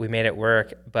 And we made it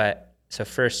work. But so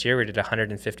first year we did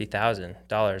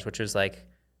 $150,000, which was like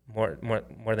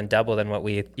more than double than what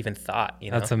we even thought, you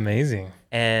know? That's amazing.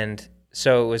 And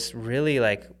so it was really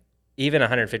like, even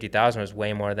 150,000 was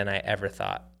way more than I ever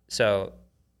thought. So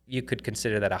you could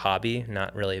consider that a hobby,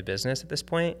 not really a business at this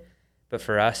point. But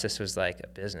for us, this was like a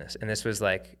business. And this was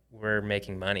like, we're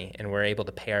making money and we're able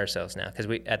to pay ourselves now. Because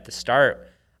at the start,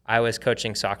 I was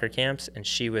coaching soccer camps and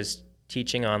she was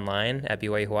teaching online at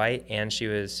BYU Hawaii and she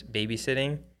was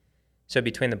babysitting. So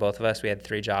between the both of us, we had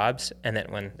 3 jobs and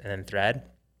then Thread.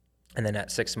 And then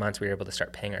at 6 months, we were able to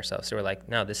start paying ourselves. So we're like,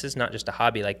 no, this is not just a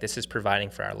hobby. Like this is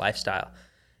providing for our lifestyle.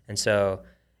 And so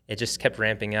it just kept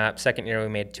ramping up. Second year, we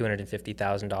made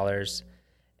 $250,000.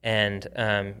 And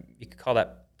you could call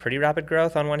that pretty rapid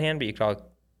growth on one hand, but you could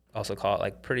also call it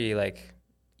like pretty like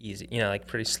easy, you know, like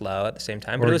pretty slow at the same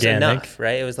time. But it was enough,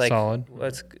 right? It was like, solid. Well,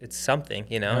 it's something,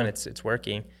 you know, Yeah. and it's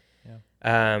working.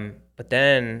 Yeah. But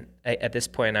then at this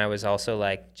point, I was also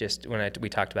like, just we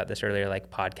talked about this earlier, like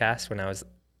podcasts, when I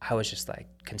was just like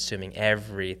consuming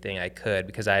everything I could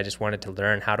because I just wanted to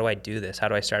learn, how do I do this? How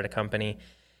do I start a company?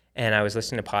 And I was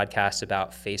listening to podcasts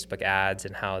about Facebook ads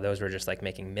and how those were just like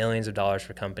making millions of dollars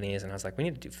for companies. And I was like, we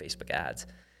need to do Facebook ads.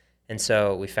 And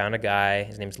so we found a guy,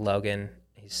 his name's Logan.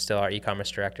 He's still our e-commerce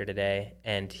director today.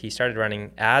 And he started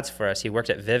running ads for us. He worked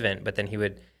at Vivint, but then he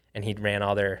ran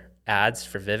all their ads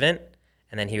for Vivint.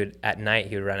 And then at night,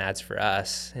 he would run ads for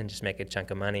us and just make a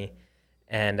chunk of money.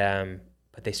 And,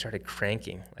 but they started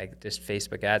cranking, like just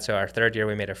Facebook ads. So our third year,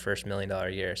 we made our first $1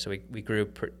 million year. So we grew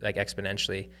like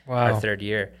exponentially our third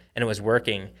year, and it was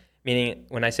working. Meaning,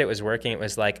 when I say it was working, it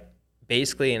was like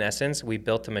basically in essence, we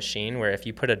built a machine where if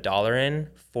you put $1 in,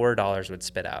 $4 would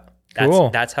spit out.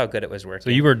 That's how good it was working. So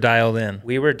you were dialed in.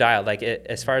 We were dialed. Like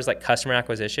as far as like customer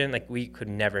acquisition, like we could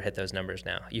never hit those numbers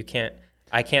now.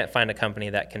 I can't find a company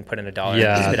that can put in $1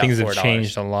 and spit things out $4. have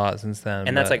changed a lot since then.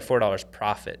 And that's like $4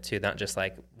 profit too, not just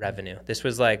like revenue. This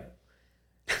was like,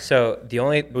 so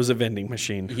it was a vending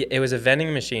machine. It was a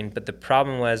vending machine, but the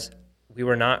problem was we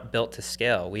were not built to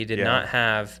scale. We did not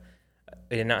have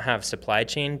supply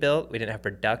chain built. We didn't have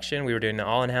production. We were doing it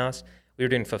all in-house. We were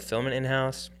doing fulfillment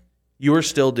in-house. You were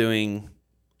still doing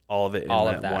all of it in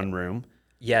that one room?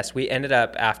 Yes, we ended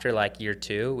up after like year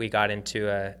 2, we got into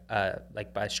a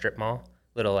like by a strip mall,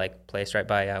 little like place right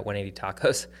by 180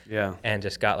 Tacos. Yeah. And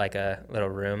just got like a little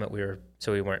room that we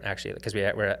weren't actually, because we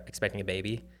were expecting a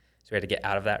baby. So we had to get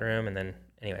out of that room. And then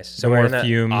anyways, so we're in the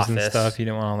fumes office. And stuff. You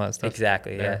didn't want all that stuff.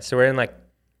 Exactly. Yeah. So we're in like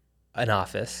an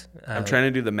office. I'm trying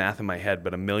to do the math in my head,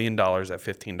 but $1 million at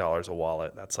 $15 a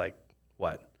wallet, that's like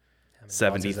what?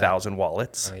 70,000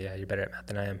 wallets. Oh yeah, you're better at math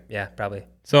than I am. Yeah, probably.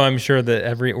 So I'm sure that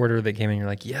every order that came in, you're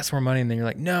like, yes, more money. And then you're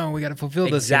like, no, we got to fulfill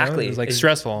this. Exactly. You know? It was like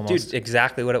stressful almost. Dude,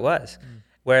 exactly what it was.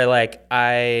 Where like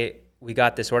we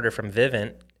got this order from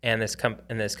Vivint and this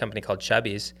company called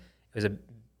Chubby's. It was a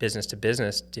business to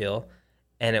business deal.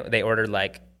 And they ordered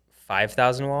like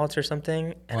 5,000 wallets or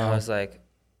something. And I was like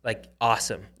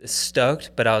awesome,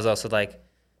 stoked. But I was also like,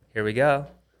 here we go.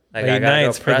 Like late I gotta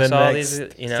nights go press for the all next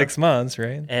these, you know? 6 months,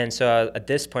 right? And so at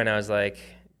this point I was like,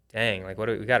 dang, like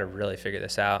we got to really figure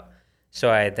this out.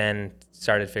 So I then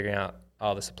started figuring out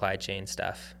all the supply chain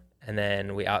stuff. And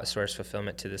then we outsourced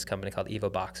fulfillment to this company called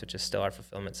EvoBox, which is still our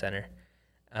fulfillment center.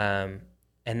 And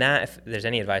that, if there's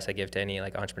any advice I give to any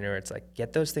like entrepreneur, it's like,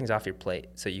 get those things off your plate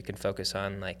so you can focus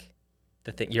on like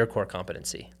your core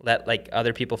competency. Let like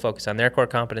other people focus on their core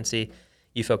competency.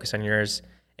 You focus on yours.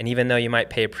 And even though you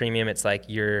might pay a premium, it's like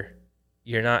you're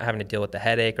not having to deal with the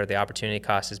headache or the opportunity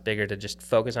cost is bigger to just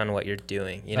focus on what you're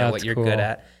doing, what you're good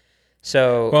at.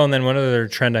 So well, and then one other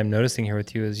trend I'm noticing here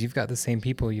with you is you've got the same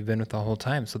people you've been with the whole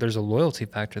time. So there's a loyalty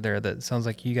factor there that sounds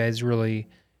like you guys really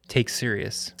take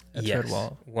serious at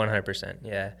Treadwell. 100%.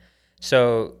 Yeah.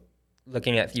 So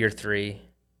looking at year 3,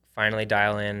 finally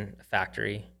dial in a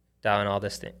factory, dial in all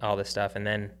this stuff, and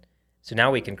then So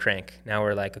now we can crank. Now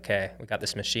we're like, okay, we got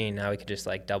this machine. Now we can just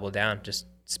like double down, just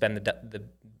spend the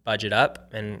budget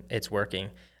up, and it's working.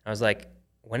 I was like,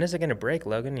 when is it going to break,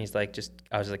 Logan? He's like,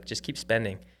 I was like, just keep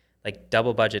spending, like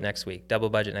double budget next week.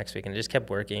 And it just kept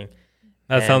working.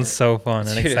 That sounds so fun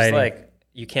and exciting. It's like,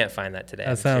 you can't find that today.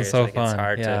 That sounds so like, fun. It's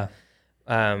hard yeah.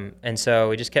 to, and so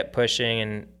we just kept pushing,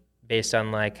 and based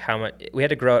on like how much we had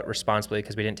to grow it responsibly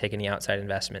because we didn't take any outside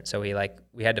investment. So we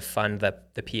had to fund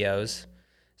the POs.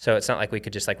 So it's not like we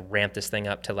could just like ramp this thing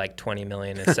up to like 20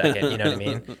 million in a second, you know what I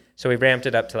mean? So we ramped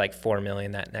it up to like 4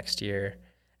 million that next year,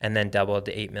 and then doubled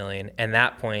to 8 million. And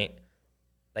that point,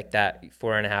 like that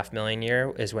 4.5 million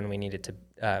year is when we needed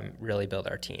to really build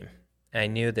our team. And I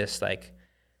knew this, like,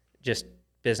 just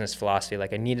business philosophy,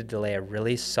 like I needed to lay a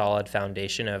really solid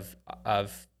foundation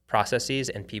of processes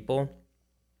and people.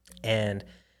 And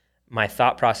my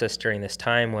thought process during this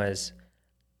time was,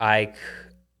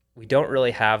 we don't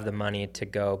really have the money to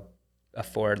go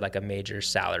afford like a major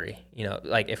salary. You know,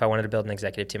 like if I wanted to build an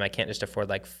executive team, I can't just afford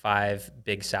like 5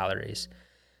 big salaries.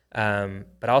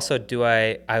 But also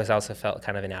I also felt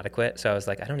kind of inadequate. So I was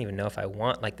like, I don't even know if I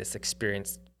want like these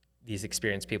experienced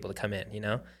people to come in, you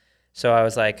know? So I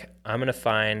was like, I'm going to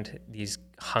find these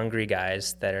hungry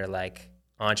guys that are like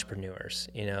entrepreneurs,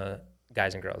 you know,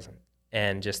 guys and girls,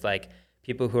 and just like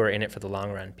people who are in it for the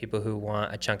long run, people who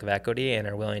want a chunk of equity and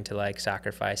are willing to like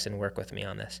sacrifice and work with me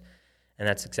on this. And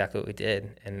that's exactly what we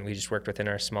did. And we just worked within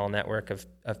our small network of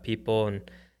people, and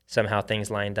somehow things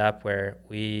lined up where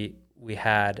we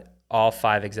had all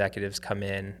 5 executives come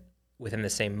in within the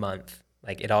same month.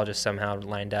 Like it all just somehow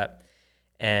lined up.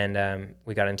 And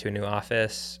we got into a new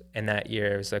office, and that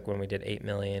year it was like when we did 8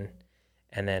 million,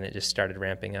 and then it just started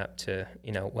ramping up to,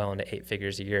 you know, well into 8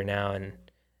 figures a year now, and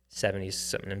 70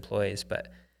 something employees. But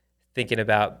thinking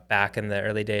about back in the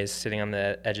early days, sitting on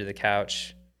the edge of the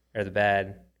couch or the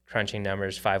bed, crunching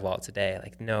numbers, 5 wallets a day,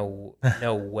 like no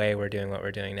way we're doing what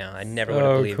we're doing now. I never would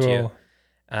have believed you.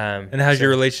 And how's your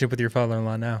relationship with your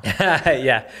father-in-law now?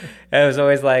 Yeah, it was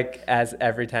always like, as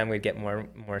every time we'd get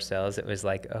more sales, it was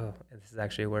like, oh, this is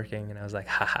actually working. And I was like,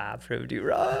 haha, proved you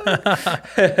wrong.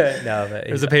 No, but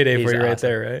there's a payday for you right awesome.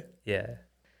 there, right? Yeah.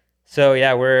 So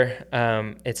yeah,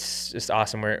 it's just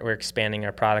awesome. We're expanding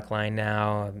our product line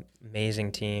now.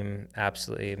 Amazing team,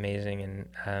 absolutely amazing,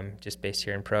 and just based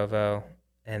here in Provo,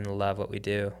 and love what we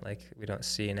do. Like we don't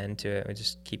see an end to it. We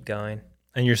just keep going.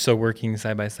 And you're still working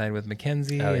side by side with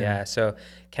Mackenzie? Oh yeah. So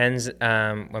Ken's, we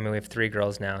have 3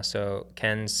 girls now. So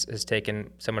Ken's has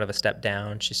taken somewhat of a step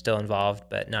down. She's still involved,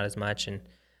 but not as much.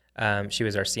 And she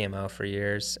was our CMO for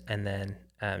years, and then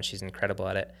she's incredible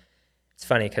at it. It's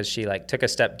funny because she like took a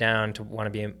step down to want to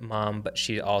be a mom, but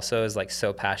she also is like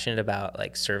so passionate about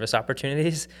like service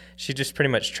opportunities. She just pretty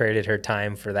much traded her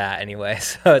time for that anyway.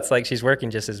 So it's like she's working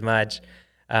just as much,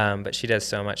 but she does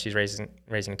so much. She's raising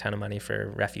a ton of money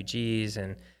for refugees,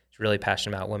 and she's really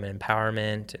passionate about women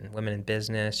empowerment and women in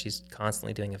business. She's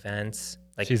constantly doing events.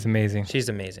 Like she's amazing.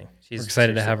 We're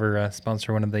excited to have her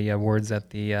sponsor one of the awards at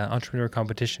the entrepreneur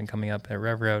competition coming up at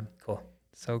Rev Road. Cool.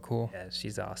 So cool. Yeah,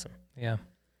 she's awesome. Yeah.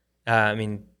 I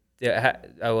mean,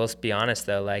 I will be honest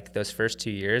though, like those first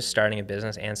 2 years, starting a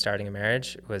business and starting a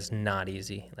marriage was not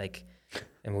easy. Like,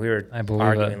 and we were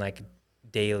arguing like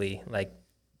daily, like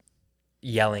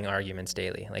yelling arguments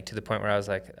daily, like to the point where I was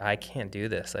like, I can't do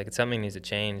this. Like something needs to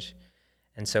change.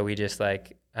 And so we just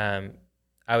like, I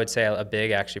would say a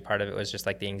big actually part of it was just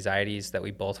like the anxieties that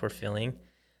we both were feeling.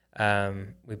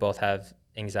 We both have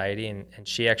anxiety, and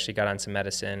she actually got on some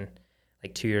medicine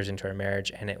like 2 years into our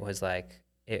marriage, and it was like,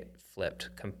 it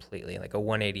flipped completely, like a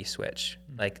 180 switch.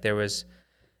 Like there was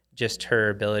just her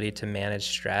ability to manage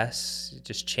stress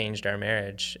just changed our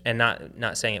marriage. And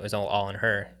not saying it was all on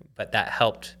her, but that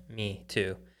helped me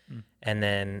too. And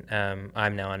then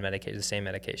I'm now on the same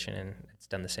medication, and it's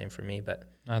done the same for me. But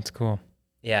that's cool.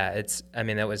 Yeah,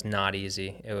 that was not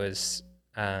easy. It was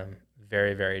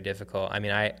very, very difficult. I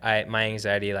mean, my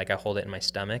anxiety, like I hold it in my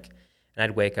stomach, and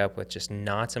I'd wake up with just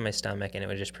knots in my stomach, and it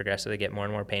would just progressively get more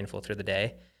and more painful through the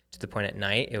day, to the point at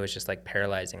night it was just like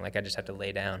paralyzing. Like I just had to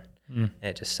lay down, and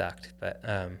it just sucked. But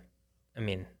I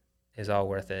mean, it was all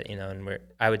worth it, you know. And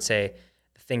I would say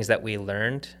the things that we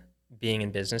learned being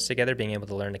in business together, being able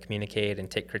to learn to communicate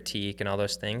and take critique and all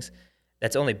those things,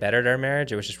 that's only bettered our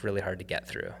marriage. It was just really hard to get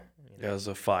through. You know? It was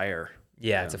a fire.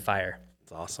 Yeah, it's a fire.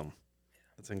 It's awesome.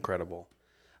 It's incredible.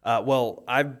 Well,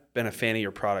 I've been a fan of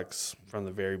your products from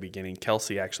the very beginning.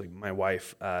 Kelsey, actually, my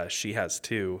wife, she has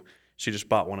 2. She just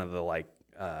bought one of the like,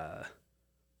 I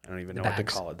don't even know what to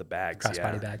call it. The bags.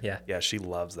 Crossbody bag, yeah. Yeah, she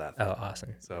loves that thing. Oh,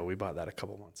 awesome. So we bought that a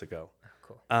couple months ago.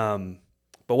 Oh,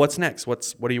 cool. But what's next?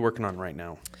 What are you working on right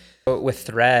now? With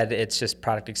Thread, it's just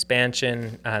product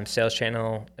expansion, sales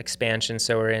channel expansion.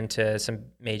 So we're into some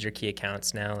major key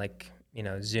accounts now, like,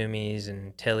 Zoomies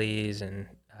and Tilly's and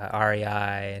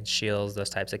REI and Shields, those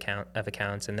types of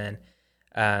accounts. And then,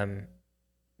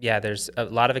 there's a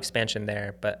lot of expansion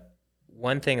there. But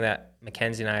one thing that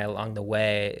Mackenzie and I along the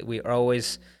way, we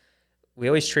always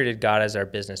treated God as our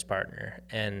business partner.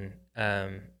 And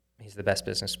he's the best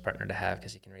business partner to have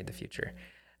because he can read the future.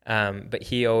 But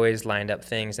he always lined up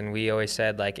things, and we always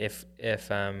said, like, if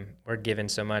we're given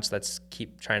so much, let's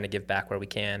keep trying to give back where we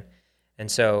can. And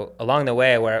so along the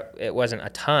way, where it wasn't a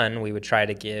ton, we would try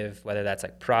to give, whether that's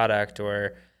like product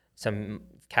or some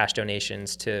cash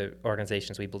donations to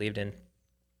organizations we believed in.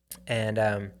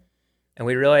 And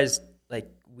we realized, like,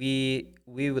 we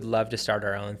would love to start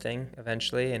our own thing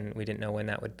eventually, and we didn't know when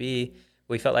that would be.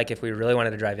 We felt like if we really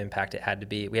wanted to drive impact, we had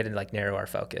to like narrow our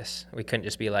focus. We couldn't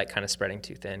just be like kind of spreading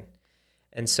too thin.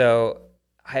 And so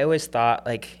I always thought,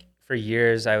 like, for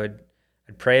years I'd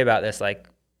pray about this, like,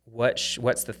 what's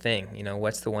the thing,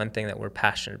 what's the one thing that we're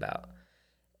passionate about?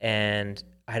 And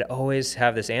I'd always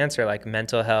have this answer, like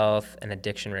mental health and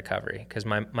addiction recovery, because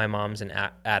my mom's an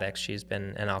addict. She's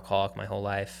been an alcoholic my whole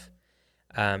life.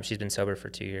 She's been sober for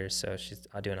 2 years, so she's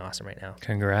doing awesome right now.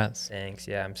 Congrats. Thanks.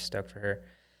 Yeah, I'm stoked for her.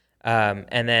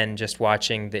 And then just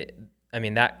watching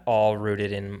that all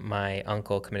rooted in my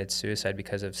uncle committed suicide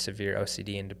because of severe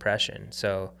OCD and depression.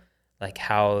 So like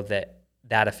how that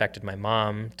affected my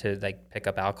mom to like pick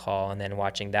up alcohol, and then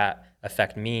watching that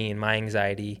affect me and my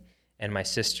anxiety and my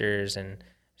sisters and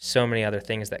so many other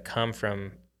things that come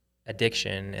from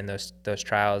addiction and those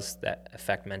trials that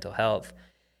affect mental health.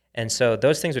 And so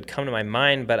those things would come to my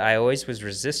mind, but I always was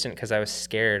resistant because I was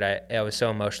scared. I was so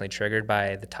emotionally triggered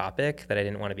by the topic that I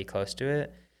didn't want to be close to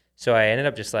it. So I ended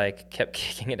up just like kept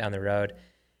kicking it down the road.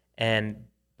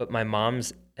 But my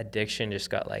mom's addiction just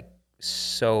got like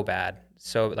so bad.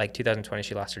 So like 2020,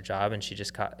 she lost her job, and she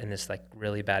just got in this like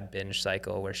really bad binge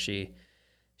cycle where she'd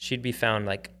be found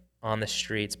like on the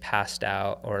streets passed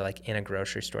out, or like in a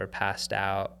grocery store passed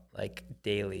out, like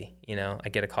daily. I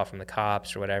get a call from the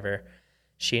cops or whatever.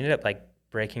 She ended up like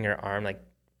breaking her arm, like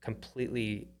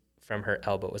completely from her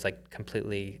elbow. It was like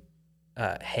completely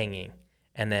hanging.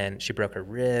 And then she broke her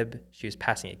rib. She was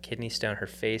passing a kidney stone. Her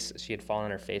face, she had fallen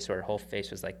on her face, so her whole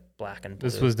face was like black and blue.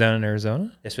 This was down in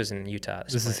Arizona? This was in Utah.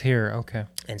 This is here. Okay.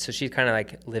 And so she's kind of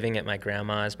like living at my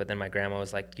grandma's, but then my grandma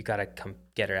was like, you got to come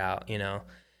get her out,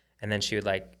 And then she would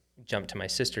like jump to my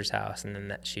sister's house, and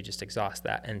then she just exhaust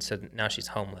that. And so now she's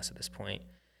homeless at this point.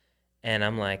 And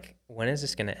I'm like, when is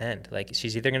this going to end? Like,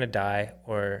 she's either going to die,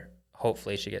 or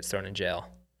hopefully she gets thrown in jail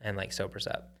and like sobers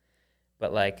up.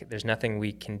 But like, there's nothing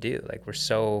we can do. Like, we're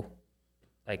so,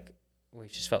 like, we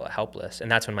just felt helpless.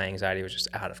 And that's when my anxiety was just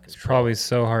out of control. It's probably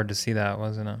so hard to see that,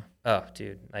 wasn't it? Oh,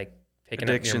 dude, like picking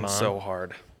Addiction's up your mom. so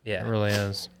hard. Yeah. It really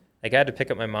is. Like, I had to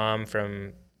pick up my mom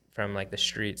from like the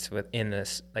streets within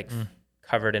this, like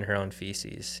covered in her own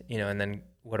feces, and then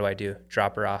what do?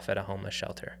 Drop her off at a homeless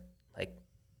shelter. Like,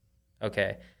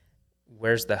 okay,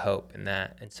 where's the hope in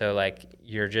that? And so like,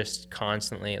 you're just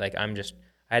constantly like,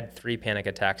 I had 3 panic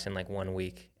attacks in like 1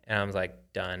 week, and I was like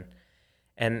done.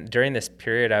 And during this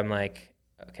period, I'm like,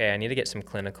 okay, I need to get some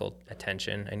clinical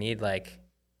attention. I need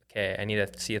to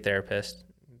see a therapist,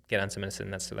 get on some medicine.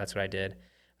 That's what I did.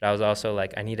 But I was also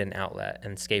like, I need an outlet,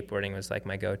 and skateboarding was like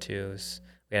my go-to.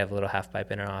 We have a little half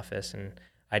pipe in our office, and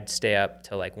I'd stay up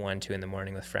till like 1, 2 in the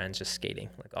morning with friends, just skating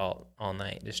like all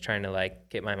night, just trying to like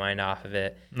get my mind off of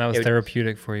it. And that was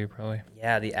therapeutic for you, probably.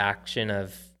 Yeah, the action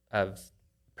of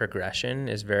progression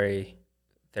is very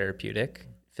therapeutic.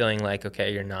 Feeling like,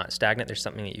 okay, you're not stagnant. There's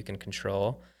something that you can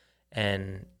control,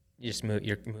 and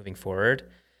you're moving forward.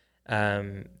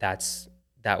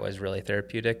 That was really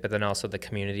therapeutic. But then also the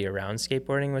community around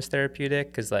skateboarding was therapeutic,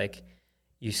 because like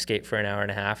you skate for an hour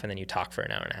and a half, and then you talk for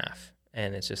an hour and a half,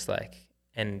 and it's just like.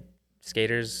 And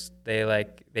skaters, they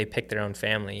pick their own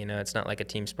family. It's not like a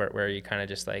team sport where you kind of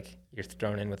just like you're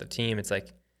thrown in with a team. It's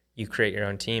like you create your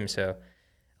own team. So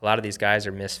a lot of these guys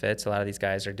are misfits. A lot of these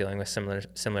guys are dealing with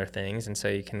similar things, and so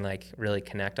you can like really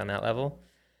connect on that level.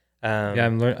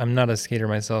 I'm not a skater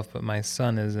myself, but my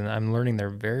son is, and I'm learning they're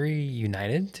very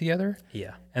united together.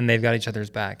 Yeah, and they've got each other's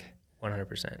back.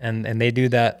 100%. And they do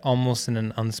that almost in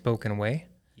an unspoken way.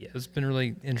 Yeah, it's been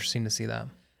really interesting to see that.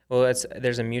 Well,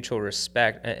 there's a mutual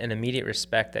respect, an immediate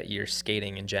respect that you're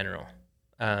skating in general.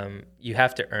 You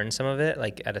have to earn some of it.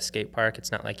 Like at a skate park,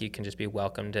 it's not like you can just be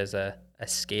welcomed as a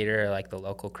skater or like the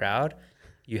local crowd.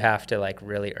 you have to like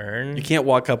really earn. You can't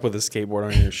walk up with a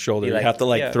skateboard on your shoulder. Like, you have to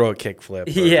like throw a kickflip.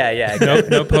 Yeah.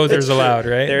 No posers allowed,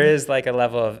 right? There is like a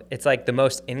level of, it's like the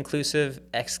most inclusive,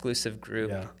 exclusive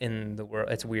group in the world.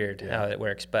 It's weird how it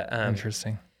works, but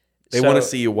interesting. They want to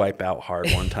see you wipe out hard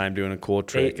one time doing a cool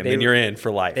trick, and then you're in for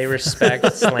life. They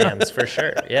respect slams for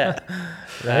sure. Yeah.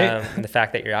 Right. And the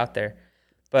fact that you're out there.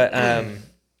 But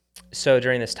so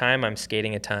during this time, I'm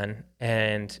skating a ton,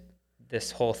 and this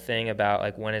whole thing about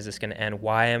like, when is this going to end?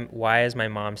 Why is my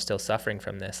mom still suffering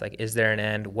from this? Like, is there an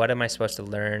end? What am I supposed to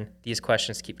learn? These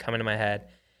questions keep coming to my head.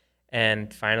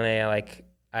 And finally,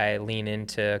 I lean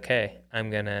into, okay, I'm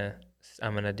going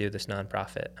to do this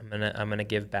nonprofit. I'm going to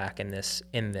give back in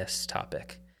this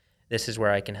topic. This is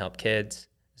where I can help kids.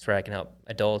 This is where I can help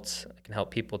adults. I can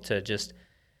help people to just,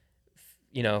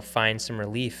 find some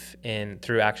relief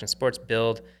through action sports,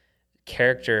 build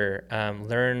character,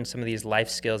 learn some of these life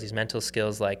skills, these mental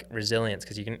skills like resilience,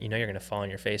 because you're going to fall on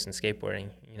your face in skateboarding,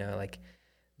 like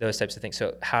those types of things.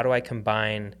 So how do I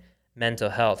combine mental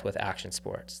health with action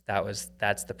sports?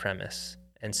 That's the premise.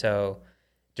 And so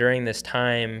during this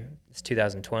time, it's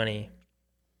 2020,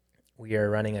 we are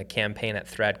running a campaign at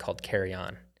Thread called Carry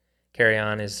On. Carry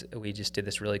On we just did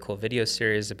this really cool video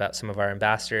series about some of our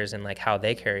ambassadors and like how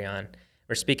they carry on.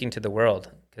 We're speaking to the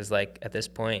world because like at this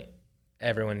point,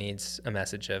 everyone needs a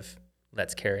message of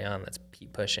let's carry on, let's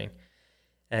keep pushing.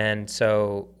 And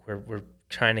so we're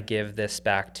trying to give this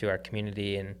back to our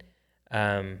community, and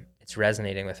it's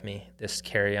resonating with me, this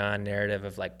carry on narrative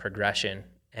of like progression.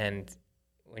 And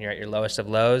when you're at your lowest of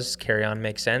lows, carry on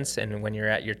makes sense. And when you're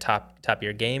at your top of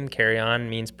your game, carry on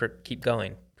means keep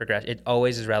going, progress. It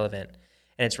always is relevant.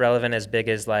 And it's relevant as big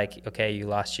as like, okay, you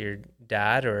lost your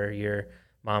dad, or your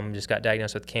mom just got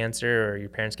diagnosed with cancer, or your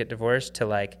parents get divorced, to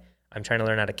like, I'm trying to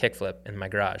learn how to kickflip in my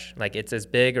garage. Like, it's as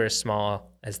big or as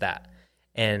small as that.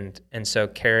 And so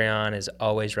carry on is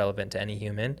always relevant to any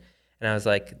human. And I was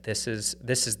like, this is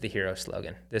the hero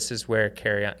slogan. This is where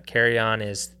carry on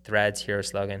is Thread's hero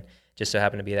slogan. Just so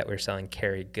happened to be that we're selling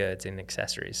carry goods and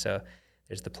accessories. So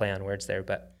there's the play on words there.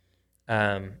 But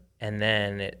and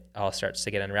then it all starts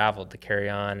to get unraveled. The carry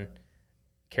on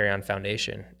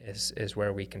foundation is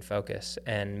where we can focus,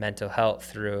 and mental health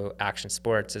through action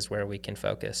sports is where we can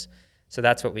focus. So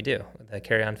that's what we do. The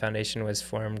Carry On Foundation was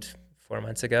formed 4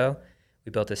 months ago. We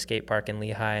built a skate park in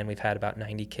Lehigh, and we've had about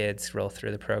 90 kids roll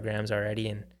through the programs already,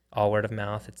 and all word of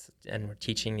mouth. And we're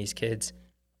teaching these kids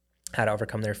how to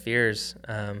overcome their fears,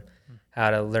 how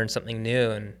to learn something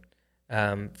new,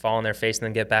 and fall on their face and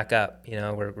then get back up.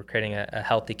 We're creating a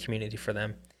healthy community for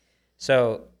them.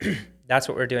 So that's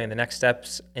what we're doing. The next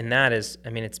steps in that is,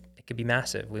 it could be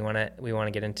massive. We want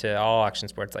to get into all action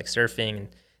sports like surfing and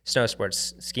snow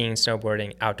sports, skiing,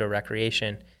 snowboarding, outdoor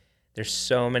recreation. There's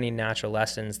so many natural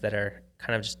lessons that are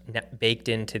kind of just baked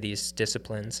into these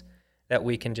disciplines that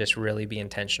we can just really be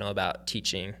intentional about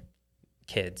teaching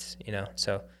kids,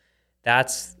 So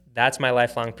that's my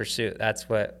lifelong pursuit. That's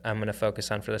what I'm going to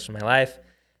focus on for the rest of my life.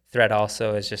 Thread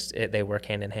also is just they work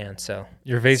hand in hand. So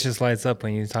your face just lights up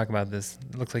when you talk about this.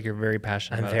 It looks like you're very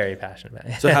passionate. I'm very passionate about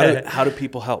it. So how do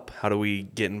people help? How do we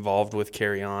get involved with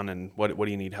Carry On, and what do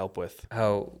you need help with?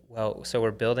 Oh, well, so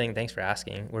we're building. Thanks for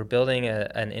asking. We're building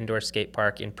an indoor skate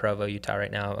park in Provo, Utah,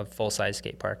 right now, a full size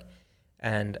skate park,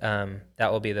 and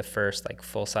that will be the first like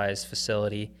full size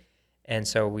facility. And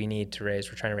so we're trying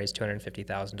to raise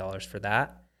 $250,000 for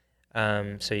that.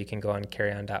 So you can go on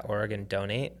carryon.org and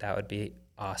donate. That would be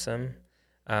awesome.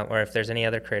 Or if there's any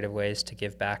other creative ways to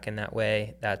give back in that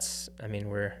way, that's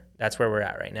where we're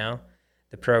at right now.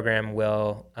 The program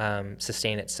will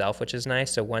sustain itself, which is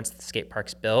nice. So once the skate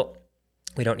park's built,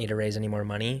 we don't need to raise any more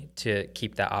money to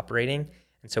keep that operating.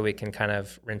 And so we can kind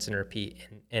of rinse and repeat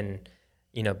and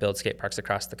build skate parks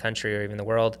across the country or even the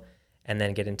world, and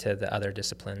then get into the other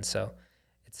disciplines. So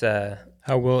it's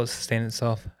how will it sustain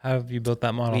itself? How have you built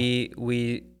that model?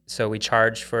 We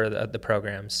charge for the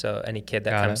programs. So any kid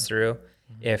that comes through,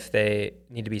 if they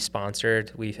need to be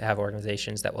sponsored, we have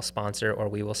organizations that will sponsor, or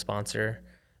we will sponsor,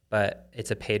 but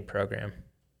it's a paid program.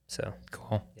 So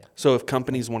cool. Yeah. So if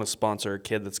companies want to sponsor a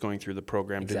kid that's going through the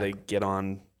program, Exactly. do they get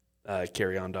on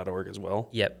carryon.org as well?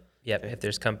 Yep. Okay. If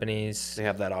there's companies, They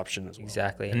have that option as well.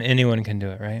 exactly. And anyone can do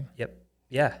it, right? Yep.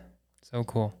 Yeah. So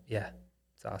cool. Yeah.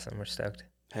 It's awesome. We're stoked.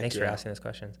 Heck Thanks for yeah. asking those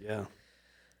questions. Yeah.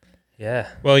 Yeah.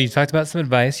 Well, you talked about some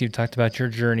advice. You talked about your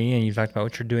journey, and you talked about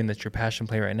what you're doing. That's your passion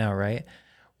play right now, right?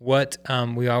 What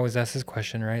we always ask this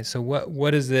question, right? So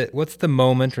what is it? What's the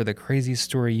moment or the crazy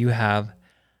story you have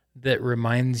that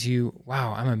reminds you,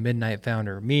 wow, I'm a midnight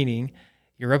founder? Meaning,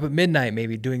 you're up at midnight,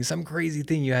 maybe doing some crazy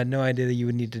thing you had no idea that you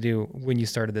would need to do when you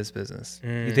started this business.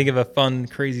 You think of a fun,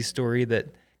 crazy story that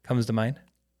comes to mind?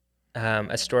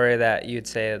 A story that you'd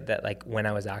say that like when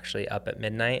I was actually up at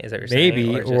midnight, is that what you're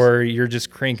Maybe, saying? or you're just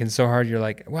cranking so hard, you're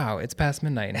like, wow, it's past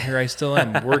midnight, and here I still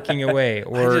am working away,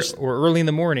 or early in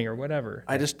the morning, or whatever.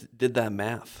 I just did that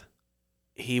math.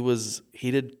 He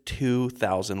did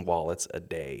 2,000 wallets a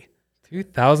day.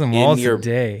 2,000 wallets a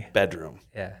day. Bedroom.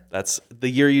 Yeah. That's the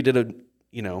year you did a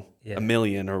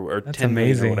million or 10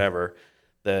 million or whatever.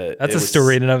 That's a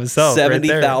story in and of itself.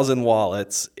 70,000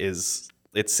 wallets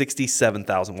it's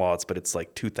 67,000 wallets, but it's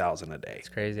like 2,000 a day. It's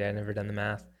crazy. I never done the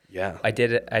math. Yeah. I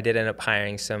did end up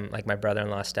hiring like my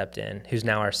brother-in-law stepped in, who's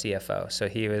now our CFO. So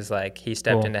he was like, he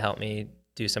stepped in to help me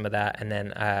do some of that. And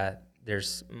then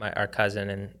there's our cousin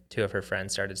and two of her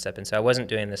friends started stepping. So I wasn't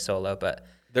doing this solo, but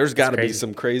there's got to be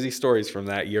some crazy stories from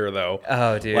that year though.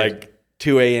 Oh, dude. Like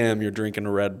 2 a.m. you're drinking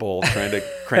a Red Bull trying to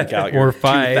crank out your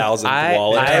 2,000th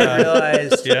wallet. I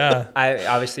realized,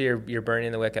 obviously you're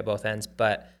burning the wick at both ends,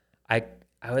 but I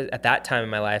was at that time in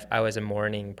my life, I was a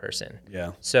morning person.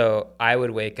 Yeah. So I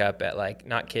would wake up at like,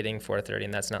 not kidding, 4:30,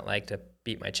 and that's not like to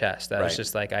beat my chest. That was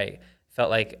just like, I felt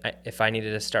like if I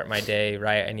needed to start my day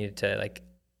right, I needed to like,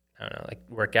 I don't know, like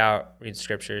work out, read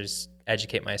scriptures,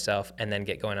 educate myself, and then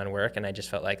get going on work. And I just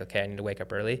felt like, okay, I need to wake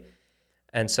up early.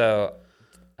 And so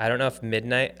I don't know if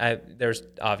midnight, there's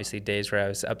obviously days where I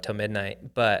was up till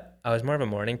midnight, but I was more of a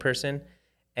morning person.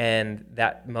 And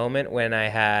that moment when I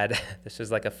had, this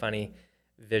was like a funny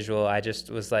visual, I just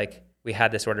was like, we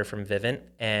had this order from Vivint,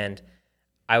 and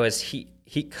I was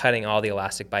heat cutting all the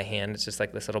elastic by hand. It's just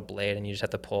like this little blade, and you just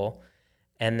have to pull.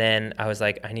 And then I was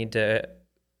like, I need to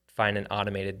find an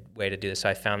automated way to do this. So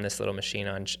I found this little machine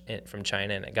from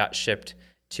China, and it got shipped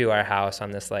to our house on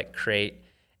this like crate.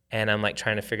 And I'm like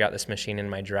trying to figure out this machine in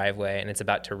my driveway, and it's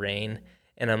about to rain.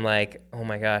 And I'm like, oh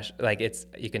my gosh, like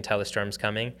you can tell the storm's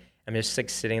coming. I'm just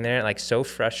like sitting there, like so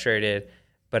frustrated,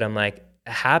 but I'm like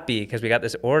happy because we got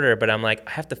this order, but I'm like,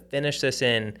 I have to finish this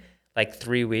in like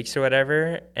 3 weeks or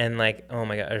whatever. And like, oh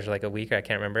my God, there's like a week, I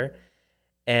can't remember.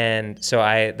 And so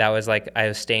I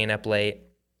was staying up late.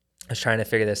 I was trying to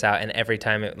figure this out. And every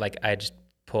time I just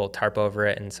pull tarp over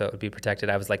it. And so it would be protected.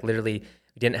 I was like, literally,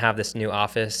 we didn't have this new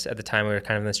office at the time. We were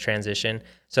kind of in this transition.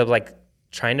 So like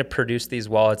trying to produce these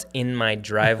wallets in my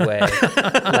driveway,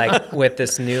 like with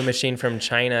this new machine from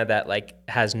China that like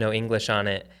has no English on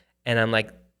it. And I'm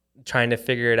like trying to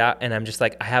figure it out. And I'm just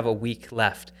like, I have a week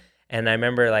left. And I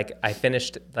remember like I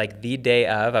finished like the day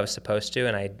of, I was supposed to,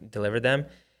 and I delivered them,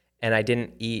 and I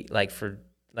didn't eat like for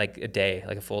like a day,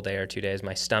 like a full day or 2 days,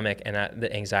 my stomach and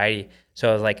the anxiety. So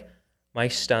I was like, my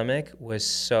stomach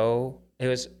was it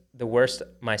was the worst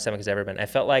my stomach has ever been. I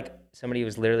felt like somebody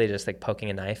was literally just like poking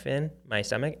a knife in my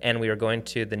stomach. And we were going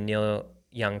to the Neil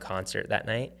Young concert that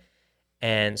night.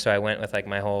 And so I went with like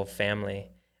my whole family.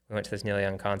 We went to this Neil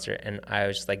Young concert, and I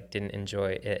was just like, didn't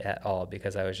enjoy it at all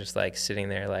because I was just like sitting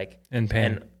there like in pain,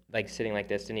 and like sitting like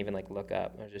this, didn't even like look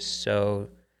up. I was just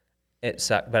it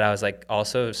sucked, but I was like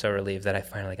also so relieved that I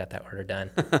finally got that order done.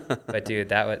 But dude,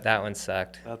 that one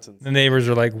sucked. The neighbors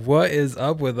are like, what is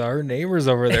up with our neighbors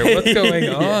over there? What's going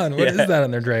on? What is that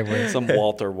on their driveway? Some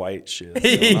Walter White shit.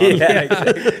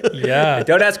 Yeah.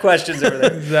 Don't ask questions over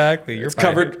there. Exactly. It's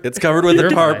covered with a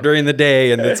tarp during the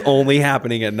day, and it's only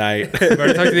happening at night. We've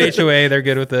already talked to the HOA. They're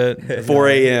good with it. 4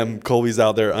 a.m. Colby's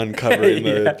out there uncovering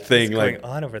the thing, like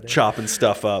on over there? chopping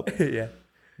stuff up. Yeah.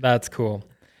 That's cool.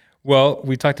 Well,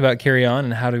 we talked about Carry On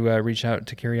and how to reach out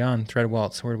to Carry On, Thread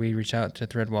Wallets. Where do we reach out to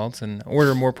Thread Wallets and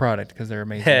order more product because they're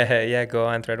amazing? Yeah, go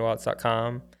on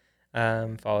threadwallets.com.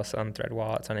 Follow us on Thread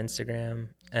Wallets on Instagram.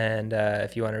 And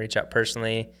if you want to reach out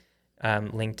personally,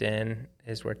 LinkedIn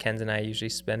is where Ken's and I usually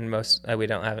spend most. I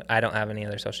don't have any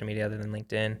other social media other than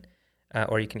LinkedIn.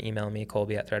 Or you can email me,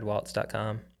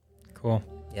 Colby@threadwallets.com. Cool.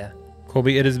 Yeah.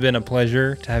 Colby, it has been a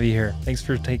pleasure to have you here. Thanks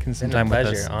for taking some time with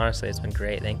us. Honestly, it's been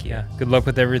great. Thank you. Yeah. Good luck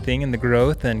with everything and the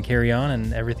growth, and Carry On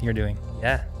and everything you're doing.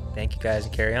 Yeah. Thank you guys,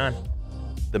 and carry on.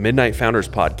 The Midnight Founders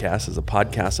Podcast is a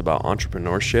podcast about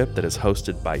entrepreneurship that is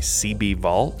hosted by CB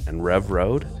Vault and Rev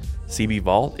Road. CB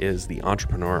Vault is the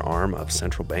entrepreneur arm of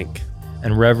Central Bank.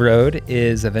 And Rev Road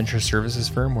is a venture services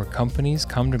firm where companies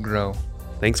come to grow.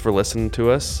 Thanks for listening to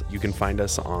us. You can find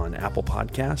us on Apple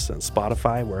Podcasts and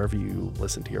Spotify, wherever you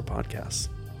listen to your podcasts.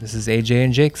 This is AJ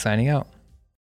and Jake signing out.